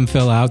have them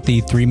fill out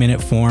the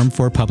 3-minute form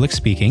for public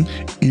speaking.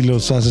 Y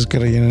los haces que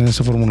rellenen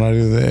ese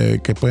formulario de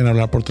que pueden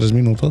hablar por 3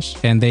 minutos.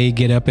 And they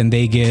get up and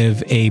they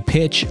give a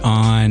pitch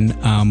on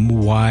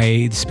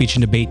why the speech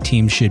and debate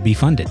team should be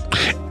funded.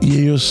 Y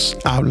ellos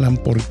hablan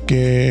por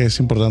qué es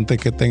importante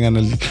que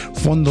tengan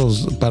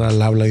fondos para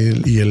el habla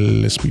y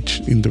el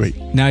speech and debate.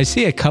 Now, I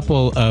see a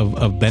couple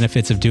of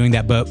benefits of doing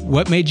that, but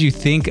what made you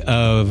think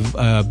of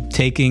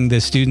taking the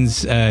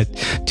students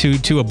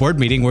to a board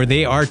meeting where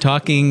they are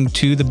talking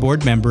to the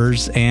board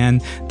members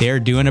and they're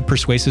doing a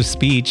persuasive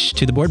speech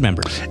to the board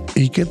members?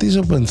 ¿Y qué te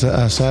hizo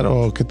pensar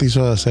o qué te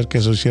hizo hacer que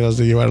eso hicieras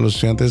de llevar a los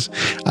estudiantes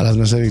a las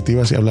mesas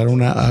directivas y hablar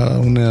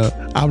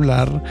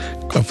hablar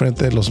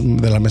frente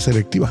de la mesa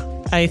directiva?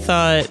 I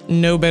thought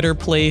no better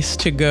place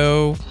to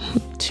go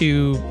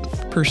to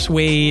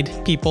persuade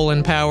people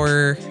in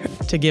power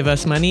to give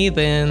us money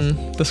than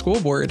the school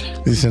board.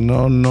 Dice,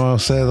 no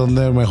sé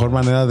dónde mejor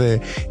manera de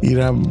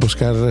ir a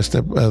buscar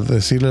a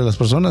decirle a las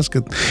personas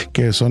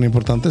que son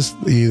importantes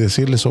y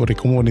decirles sobre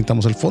cómo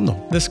necesitamos el fondo.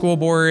 The school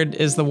board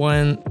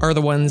are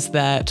the ones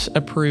that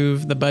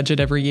approve the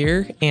budget every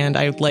year, and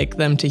I would like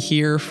them to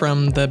hear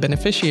from the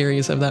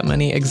beneficiaries of that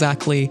money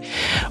exactly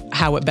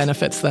how it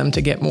benefits them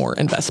to get more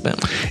investment.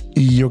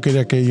 Y yo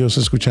quería que ellos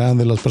escucharan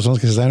de las personas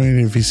que se están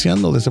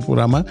beneficiando de este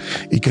programa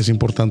y que es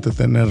importante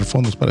tener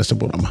fondos para este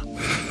programa.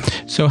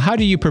 So how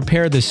do you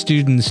prepare the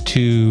students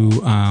to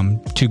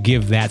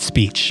give that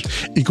speech?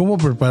 ¿Y cómo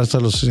preparas a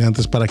los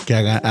estudiantes para que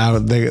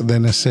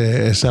den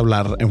ese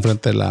hablar en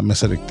frente de la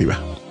mesa directiva?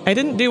 I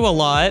didn't do a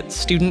lot.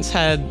 Students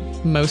had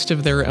most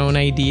of their own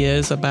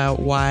ideas about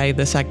why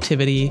this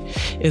activity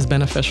is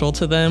beneficial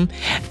to them.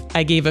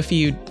 I gave a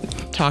few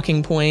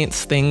talking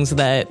points, things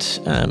that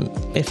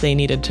if they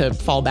needed to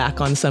fall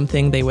back on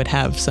something, they would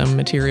have some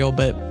material,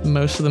 but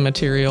most of the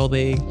material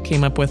they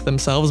came up with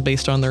themselves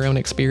based on their own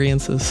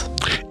experiences.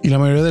 Y la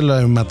mayoría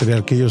del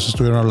material que ellos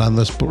estuvieron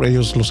hablando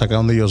ellos lo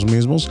sacaron de ellos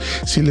mismos.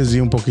 Sí les di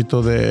un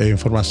poquito de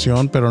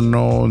información, pero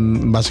no,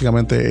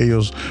 básicamente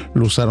ellos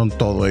lo usaron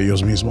todo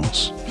ellos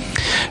mismos.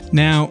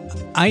 Now,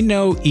 I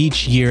know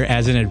each year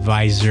as an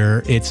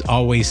advisor, it's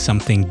always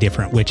something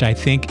different, which I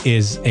think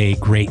is a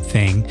great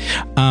thing.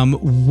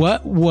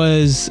 What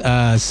was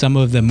some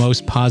of the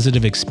most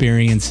positive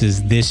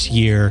experiences this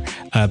year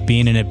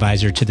being an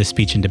advisor to the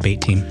speech and debate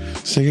team?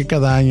 Sé que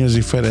cada año es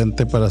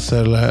diferente para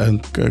ser la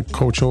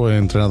coach o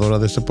entrenadora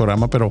de este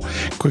programa, pero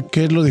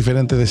 ¿qué es lo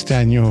diferente de este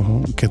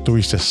año que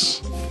tuviste?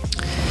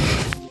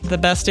 The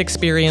best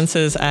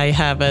experiences I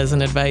have as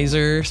an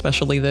advisor,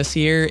 especially this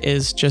year,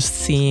 is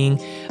just seeing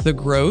the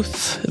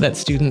growth that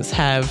students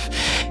have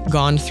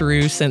gone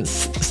through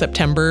since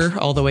September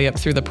all the way up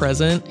through the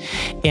present,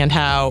 and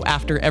how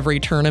after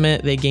every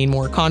tournament they gain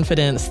more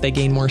confidence, they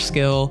gain more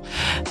skill,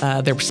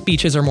 their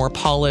speeches are more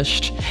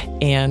polished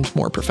and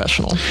more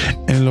professional.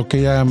 En lo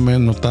que ya me he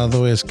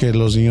notado es que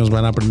los niños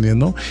van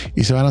aprendiendo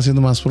y se van haciendo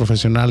más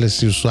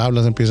profesionales y sus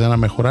hablas empiezan a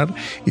mejorar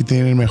y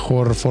tienen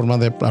mejor forma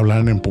de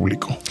hablar en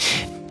público.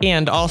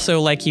 And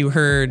also, like you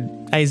heard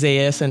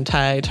Isaiah and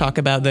Ty talk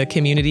about the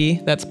community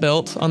that's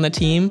built on the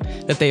team,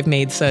 that they've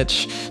made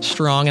such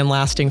strong and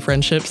lasting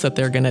friendships that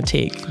they're going to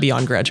take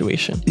beyond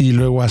graduation. Y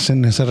luego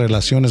hacen esa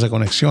relación, esa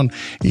conexión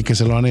y que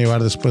se lo van a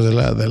llevar después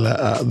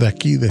de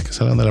aquí, de que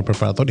salgan de la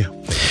preparatoria.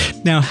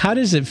 Now, how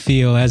does it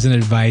feel as an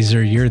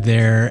advisor? You're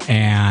there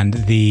and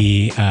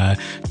the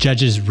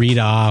judges read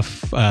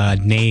off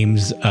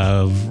names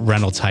of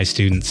Reynolds High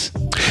students.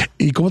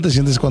 ¿Y cómo te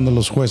sientes cuando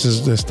los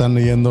jueces están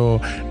leyendo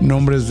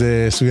nombres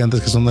de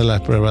estudiantes que son de la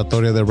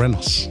preparatoria de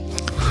Reynolds?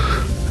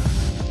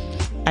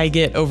 I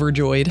get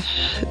overjoyed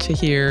to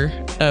hear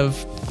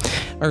of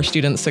our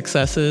students'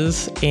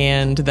 successes,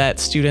 and that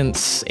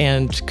students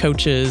and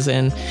coaches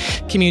and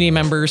community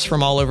members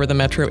from all over the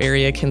metro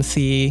area can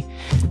see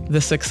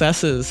the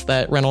successes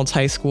that Reynolds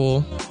High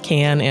School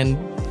can and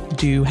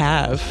do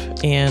have,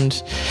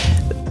 and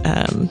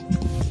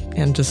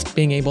just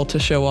being able to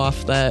show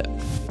off that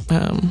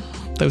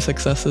those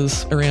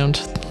successes around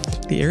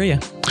the area.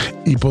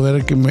 Y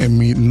poder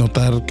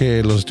notar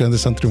que los estudiantes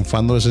están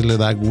triunfando, eso le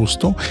da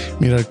gusto.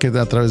 Mirar que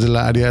a través de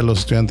la área los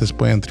estudiantes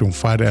pueden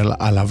triunfar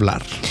al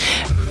hablar.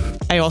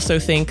 I also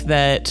think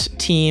that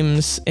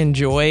teams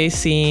enjoy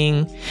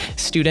seeing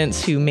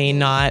students who may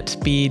not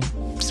be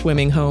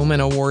swimming home in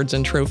awards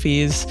and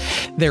trophies,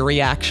 their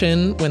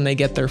reaction when they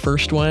get their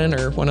first one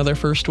or one of their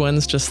first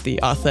ones, just the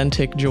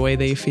authentic joy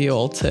they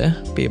feel to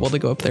be able to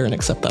go up there and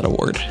accept that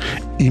award.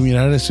 Y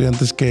mirar a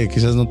estudiantes que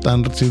quizás no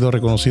han sido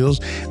reconocidos,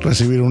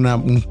 recibir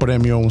un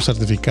premio, un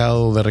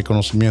certificado de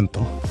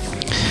reconocimiento.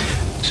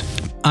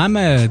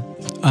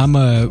 I'm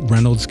a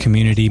Reynolds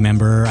community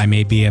member. I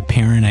may be a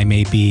parent. I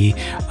may be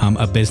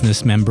a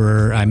business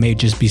member. I may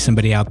just be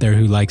somebody out there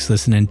who likes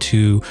listening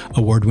to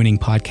award-winning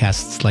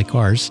podcasts like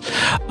ours.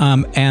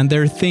 And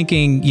they're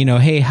thinking,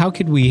 hey, how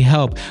could we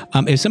help?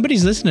 If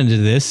somebody's listening to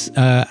this,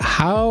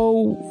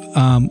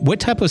 what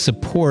type of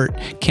support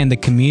can the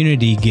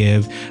community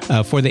give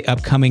for the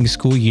upcoming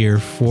school year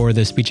for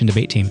the speech and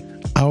debate team?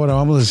 Ahora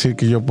vamos a decir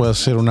que yo puedo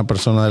ser una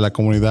persona de la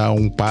comunidad,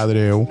 un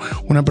padre o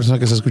una persona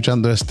que está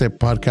escuchando este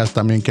podcast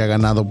también que ha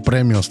ganado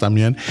premios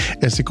también.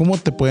 ¿Cómo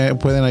te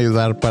pueden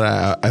ayudar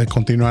para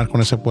continuar con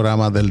ese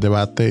programa del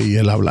debate y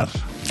el hablar?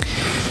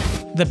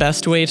 The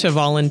best way to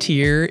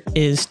volunteer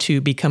is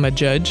to become a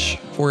judge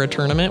for a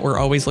tournament. We're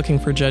always looking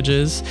for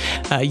judges.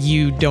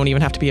 You don't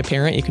even have to be a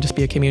parent. You can just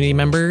be a community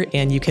member,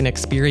 and you can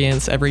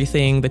experience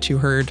everything that you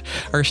heard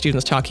our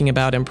students talking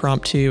about: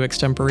 impromptu,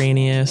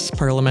 extemporaneous,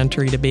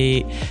 parliamentary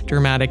debate,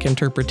 dramatic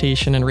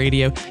interpretation, and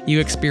radio.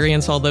 You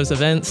experience all those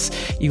events.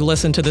 You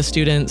listen to the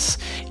students.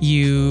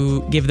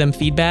 You give them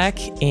feedback,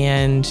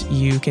 and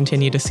you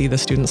continue to see the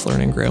students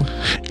learn and grow.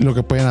 Lo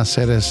que pueden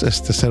hacer es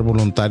ser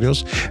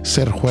voluntarios,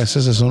 ser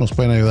jueces. Eso nos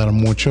pueden ayudar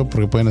mucho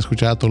porque pueden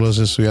escuchar a todos los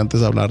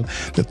estudiantes hablar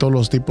de todos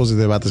los tipos de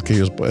debates que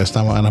ellos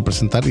van a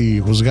presentar y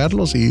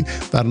juzgarlos y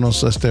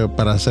darnos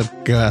para hacer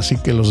que así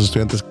que los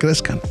estudiantes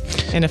crezcan.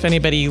 And if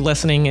anybody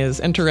listening is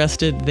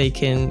interested, they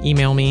can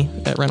email me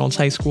at Reynolds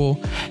High School.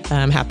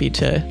 I'm happy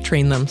to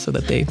train them so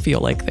that they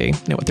feel like they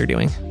know what they're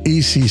doing.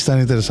 Y si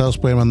están interesados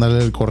pueden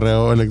mandarle el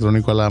correo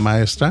electrónico a la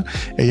maestra.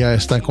 Ella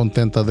está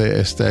contenta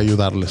de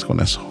ayudarles con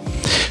eso.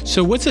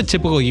 So what's a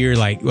typical year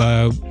like?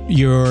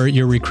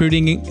 You're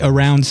recruiting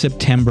around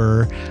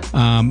September.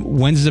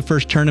 When's the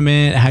first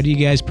tournament? How do you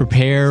guys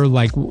prepare?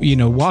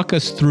 Walk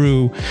us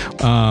through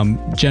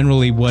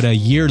generally what a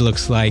year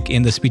looks like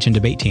in the speech and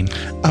debate team.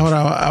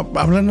 Ahora,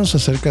 háblanos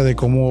acerca de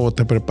cómo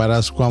te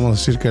preparas. Vamos a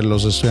decir que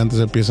los estudiantes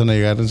empiezan a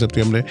llegar en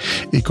septiembre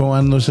y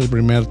cuándo es el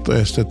primer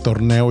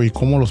torneo y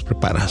cómo los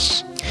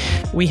preparas.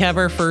 We have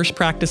our first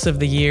practice of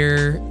the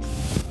year,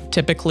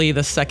 typically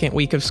the second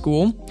week of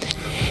school.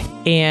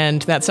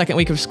 And that second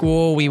week of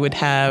school, we would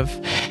have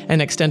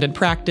an extended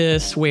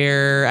practice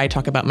where I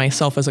talk about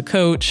myself as a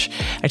coach.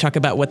 I talk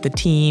about what the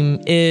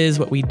team is,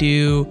 what we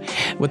do,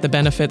 what the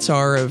benefits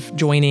are of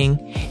joining,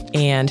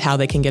 and how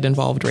they can get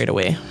involved right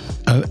away.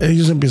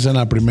 Ellos empiezan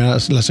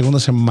la segunda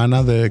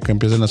semana de que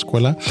empiezan la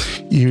escuela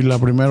y la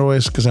primera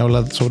es que se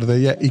habla sobre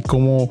ella y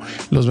cómo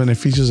los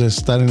beneficios de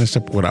estar en este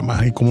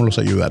programa y cómo los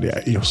ayudaría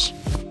a ellos.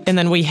 And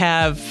then we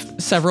have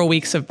several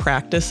weeks of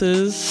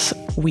practices.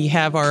 We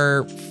have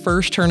our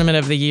first tournament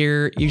of the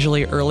year,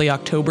 usually early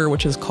October,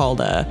 which is called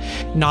a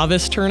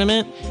novice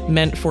tournament,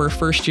 meant for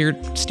first-year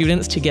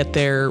students to get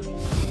their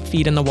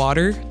feet in the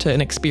water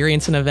to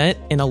experience an event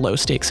in a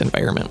low-stakes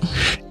environment.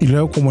 Y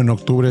luego, como en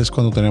octubre, es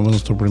cuando tenemos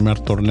nuestro primer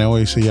torneo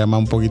y se llama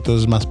un poquito,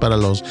 es más para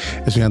los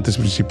estudiantes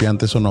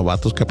principiantes o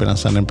novatos que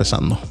apenas están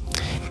empezando.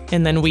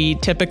 And then we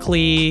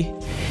typically,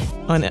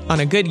 on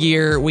a good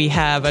year, we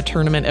have a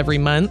tournament every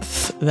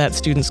month that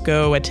students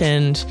go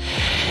attend,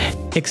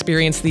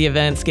 experience the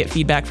events, get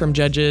feedback from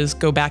judges,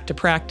 go back to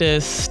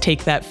practice,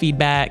 take that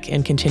feedback,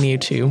 and continue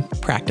to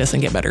practice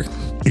and get better.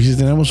 Y si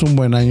tenemos un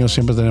buen año,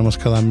 siempre tenemos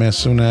cada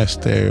mes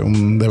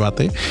un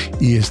debate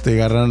y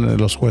agarran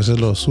los jueces,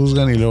 los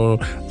juzgan y luego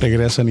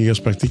regresan y ellos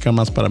practican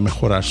más para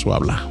mejorar su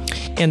habla.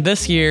 And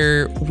this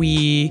year,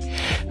 we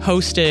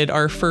hosted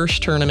our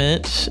first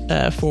tournament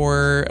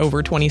for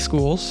over 20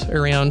 schools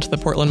around the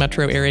Portland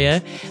metro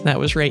area. And that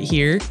was right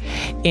here.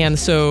 And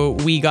so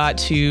we got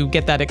to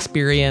get that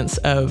experience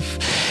of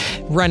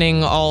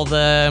running all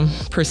the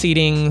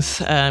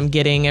proceedings,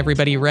 getting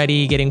everybody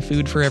ready, getting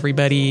food for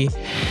everybody,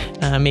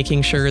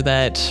 making sure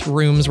that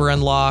rooms were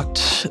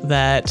unlocked,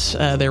 that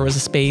there was a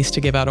space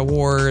to give out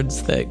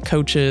awards, that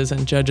coaches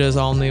and judges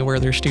all knew where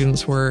their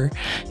students were,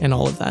 and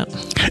all of that.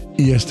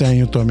 Y este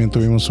año también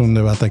tuvimos un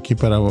debate aquí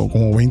para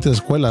como 20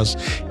 escuelas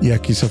y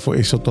aquí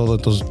hizo todo,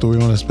 entonces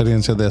tuvimos la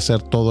experiencia de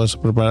hacer todo eso,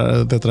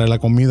 preparar, de traer la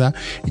comida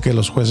y que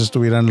los jueces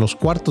tuvieran los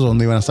cuartos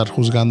donde iban a estar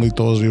juzgando y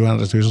todos iban a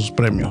recibir sus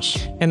premios.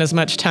 And as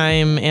much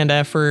time and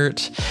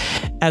effort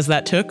as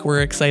that took,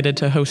 we're excited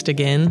to host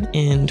again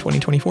in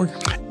 2024.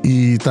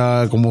 Y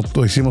como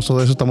hicimos todo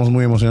eso, estamos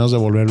muy emocionados de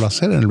volverlo a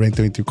hacer en el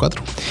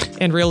 2024.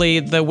 And really,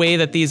 the way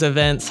that these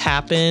events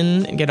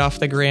happen and get off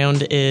the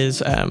ground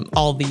is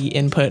all the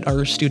input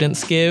our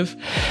students give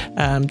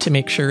to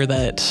make sure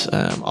that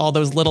all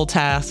those little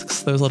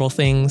tasks, those little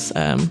things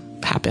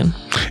happen.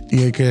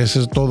 Y que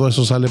todo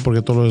eso sale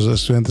porque todos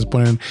los estudiantes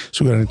ponen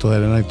su granito de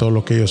arena y todo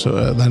lo que ellos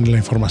dan la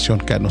información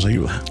que nos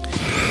ayuda.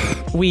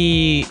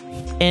 We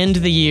end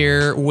the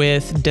year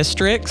with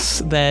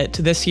districts that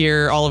this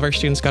year all of our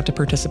students got to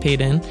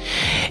participate in.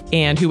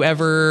 And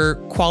whoever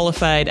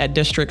qualified at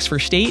districts for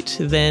state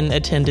then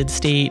attended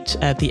state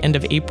at the end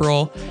of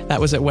April. That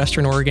was at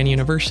Western Oregon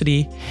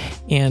University.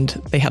 And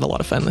they had a lot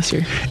of fun this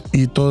year.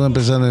 Y todos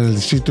empiezan en el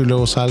distrito y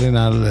luego salen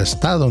al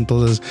estado.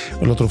 Entonces,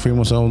 nosotros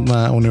fuimos a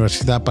una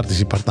universidad a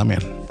participar también.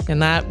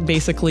 And that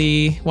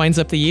basically winds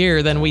up the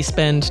year. Then we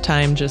spend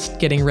time just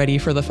getting ready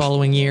for the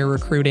following year,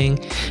 recruiting,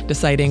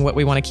 deciding what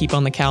we want to keep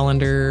on the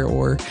calendar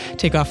or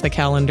take off the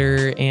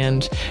calendar,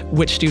 and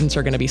which students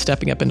are going to be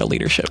stepping up into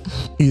leadership.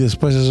 Y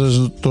después eso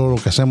es todo lo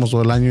que hacemos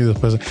todo el año y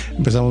después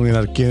empezamos a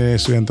mirar quién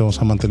estudiantes vamos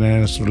a mantener en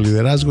nuestro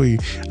liderazgo y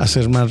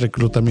hacer más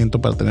reclutamiento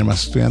para tener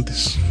más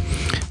estudiantes.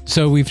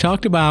 So we've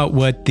talked about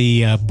what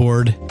the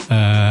board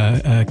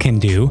can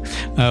do.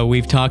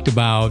 We've talked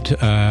about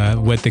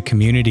what the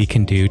community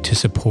can do to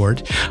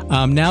support.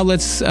 Now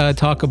let's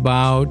talk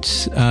about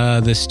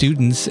the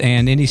students,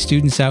 and any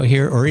students out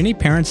here or any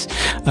parents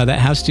that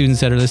have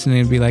students that are listening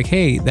and be like,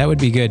 hey, that would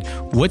be good.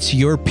 What's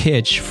your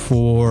pitch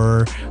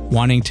for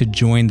wanting to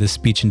join the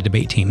speech and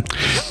debate team?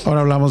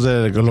 Ahora hablamos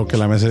de lo que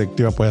la mesa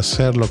directiva puede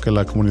hacer, lo que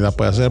la comunidad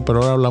puede hacer,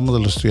 pero ahora hablamos de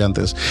los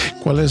estudiantes.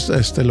 ¿Cuál es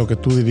lo que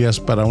tú dirías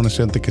para un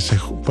estudiante que se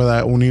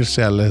pueda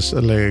unirse a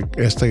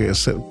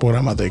este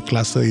programa de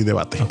clase y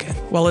debate? Okay.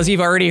 Well, as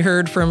you've already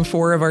heard from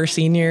 4 of our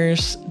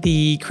seniors,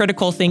 the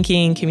critical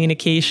thinking,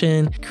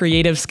 communication,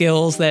 creative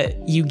skills that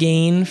you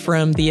gain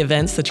from the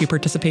events that you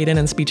participate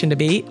in speech and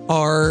debate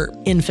are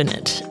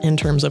infinite in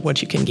terms of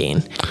what you can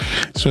gain.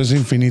 Eso es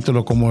infinito,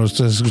 como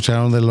ustedes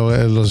escucharon de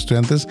los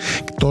estudiantes,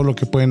 todo lo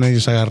que pueden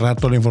ellos agarrar,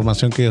 toda la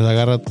información que ellos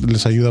agarran,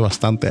 les ayuda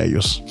bastante a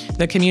ellos.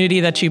 The community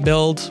that you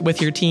build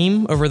with your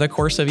team over the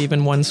course of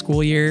even one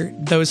school year,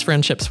 those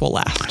friendships will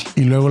last.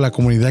 Y luego la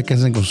comunidad que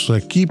hacen con su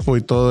equipo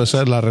y todo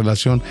eso, la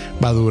relación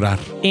va a durar.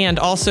 And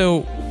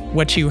also,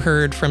 what you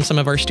heard from some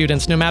of our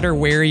students, no matter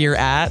where you're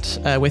at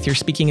with your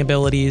speaking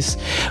abilities,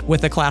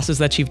 with the classes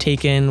that you've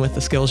taken, with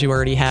the skills you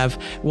already have,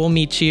 we'll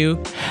meet you,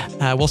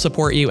 we'll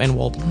support you, and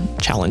we'll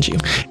challenge you.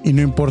 Y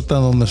no importa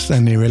dónde esté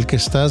el nivel que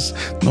estás,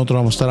 nosotros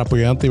vamos a estar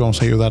apoyándote y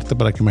vamos a ayudarte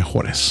para que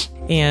mejores.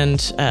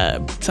 And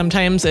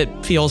sometimes it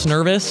feels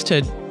nervous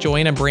to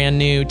join a brand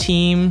new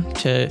team,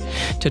 to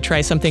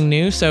try something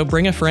new. So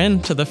bring a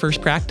friend to the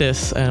first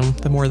practice.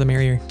 The more the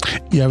merrier.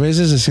 Y a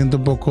veces se siente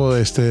un poco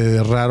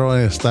raro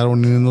estar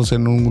uniéndose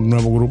en un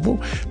nuevo grupo,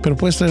 pero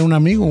puedes traer un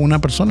amigo, una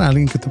persona,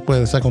 alguien que te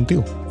puede estar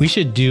contigo. We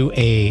should do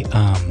a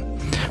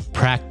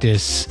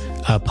practice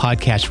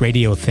podcast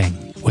radio thing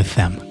with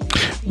them.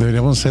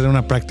 Deberíamos hacer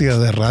una práctica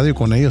de radio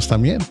con ellos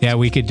también. Yeah,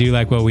 we could do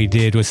like what we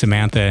did with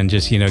Samantha and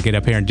just, get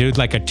up here and do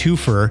like a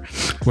twofer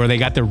where they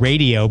got the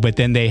radio, but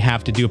then they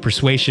have to do a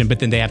persuasion, but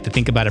then they have to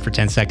think about it for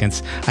 10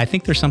 seconds. I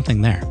think there's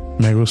something there.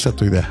 Me gusta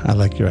tu idea. I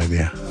like your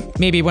idea.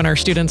 Maybe when our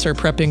students are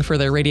prepping for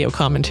their radio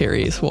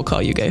commentaries, we'll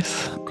call you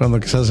guys. Cuando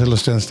quizás los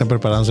estudiantes estén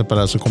preparándose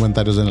para sus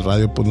comentarios en el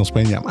radio, pues nos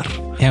pueden llamar.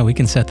 Yeah, we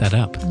can set that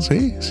up.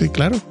 Sí,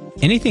 claro.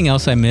 Anything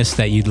else I missed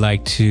that you'd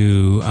like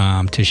to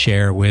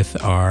share with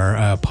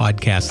our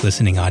podcast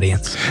listening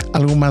audience?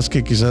 Algo más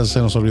que quizás se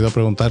nos olvidó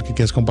preguntar que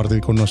quieres compartir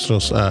con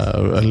nuestros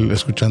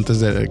escuchantes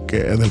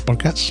del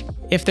podcast.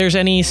 If there's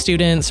any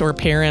students or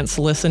parents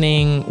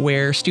listening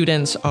where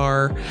students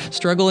are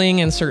struggling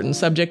in certain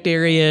subject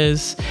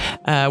areas,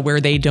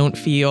 where they don't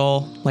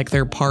feel like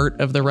they're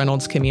part of the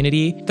Reynolds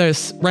community, the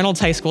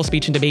Reynolds High School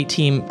Speech and Debate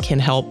Team can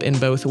help in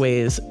both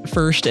ways.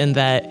 First, in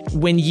that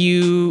when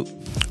you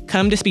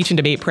come to speech and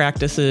debate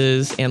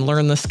practices and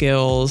learn the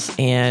skills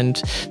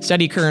and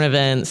study current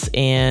events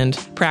and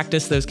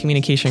practice those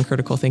communication,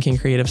 critical thinking,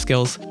 creative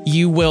skills,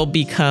 you will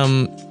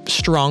become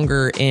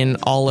stronger in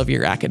all of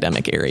your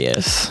academic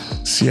areas.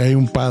 Si hay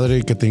un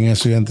padre que tenga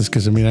estudiantes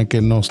que se miran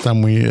que no están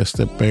muy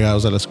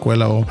pegados a la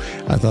escuela o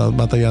están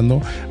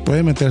batallando,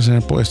 puede meterse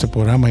en este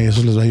programa y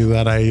eso les va a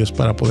ayudar a ellos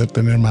para poder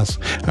tener más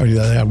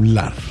habilidad de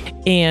hablar.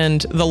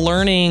 And the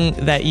learning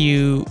that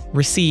you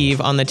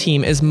receive on the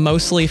team is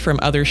mostly from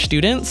other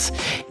students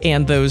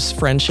and those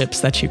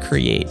friendships that you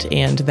create.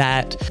 And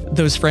that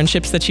those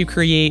friendships that you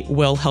create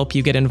will help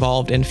you get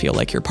involved and feel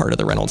like you're part of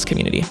the Reynolds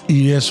community.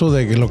 Y eso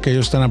de que lo que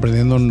ellos están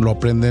aprendiendo lo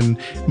aprenden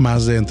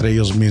más de entre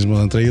ellos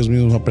mismos. Entre ellos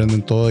mismos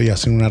aprenden todo y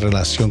hacen una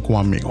relación como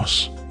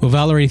amigos. Well,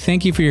 Valerie,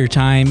 thank you for your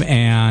time,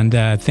 and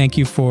thank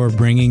you for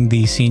bringing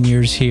the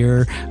seniors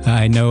here.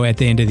 I know at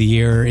the end of the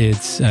year it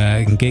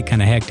can get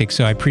kind of hectic,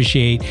 so I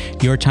appreciate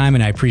your time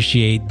and I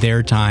appreciate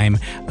their time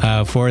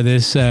for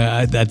this.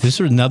 This is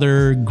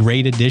another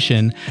great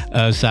edition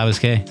of ¿Sabes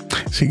qué?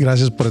 Sí,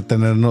 gracias por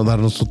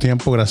darnos tu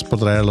tiempo, gracias por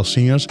traer a los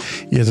seniors,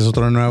 y esta es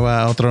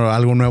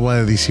algo nuevo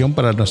de edición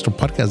para nuestro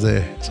podcast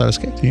de ¿Sabes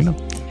qué? Do you know?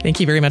 Thank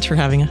you very much for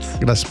having us.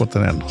 Gracias por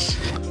tenernos.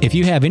 If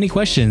you have any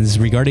questions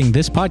regarding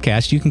this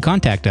podcast, you can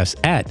contact us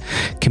at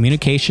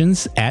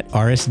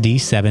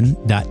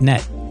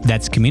communications@rsd7.net.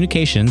 That's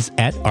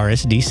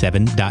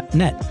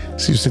communications@rsd7.net.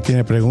 Si usted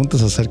tiene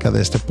preguntas acerca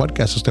de este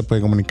podcast, usted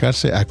puede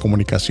comunicarse a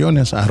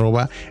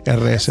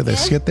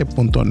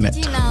comunicaciones@rsd7.net.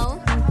 Did you know?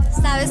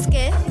 ¿Sabes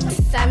qué?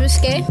 ¿Sabes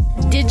qué?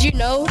 Did you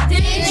know? Did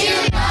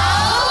you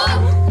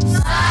know?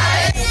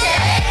 ¿Sabes qué?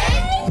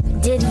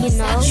 Did you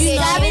know?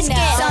 ¿Sabes qué?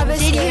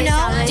 Did you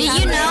know? Did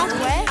you know?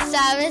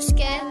 ¿Sabes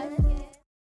qué?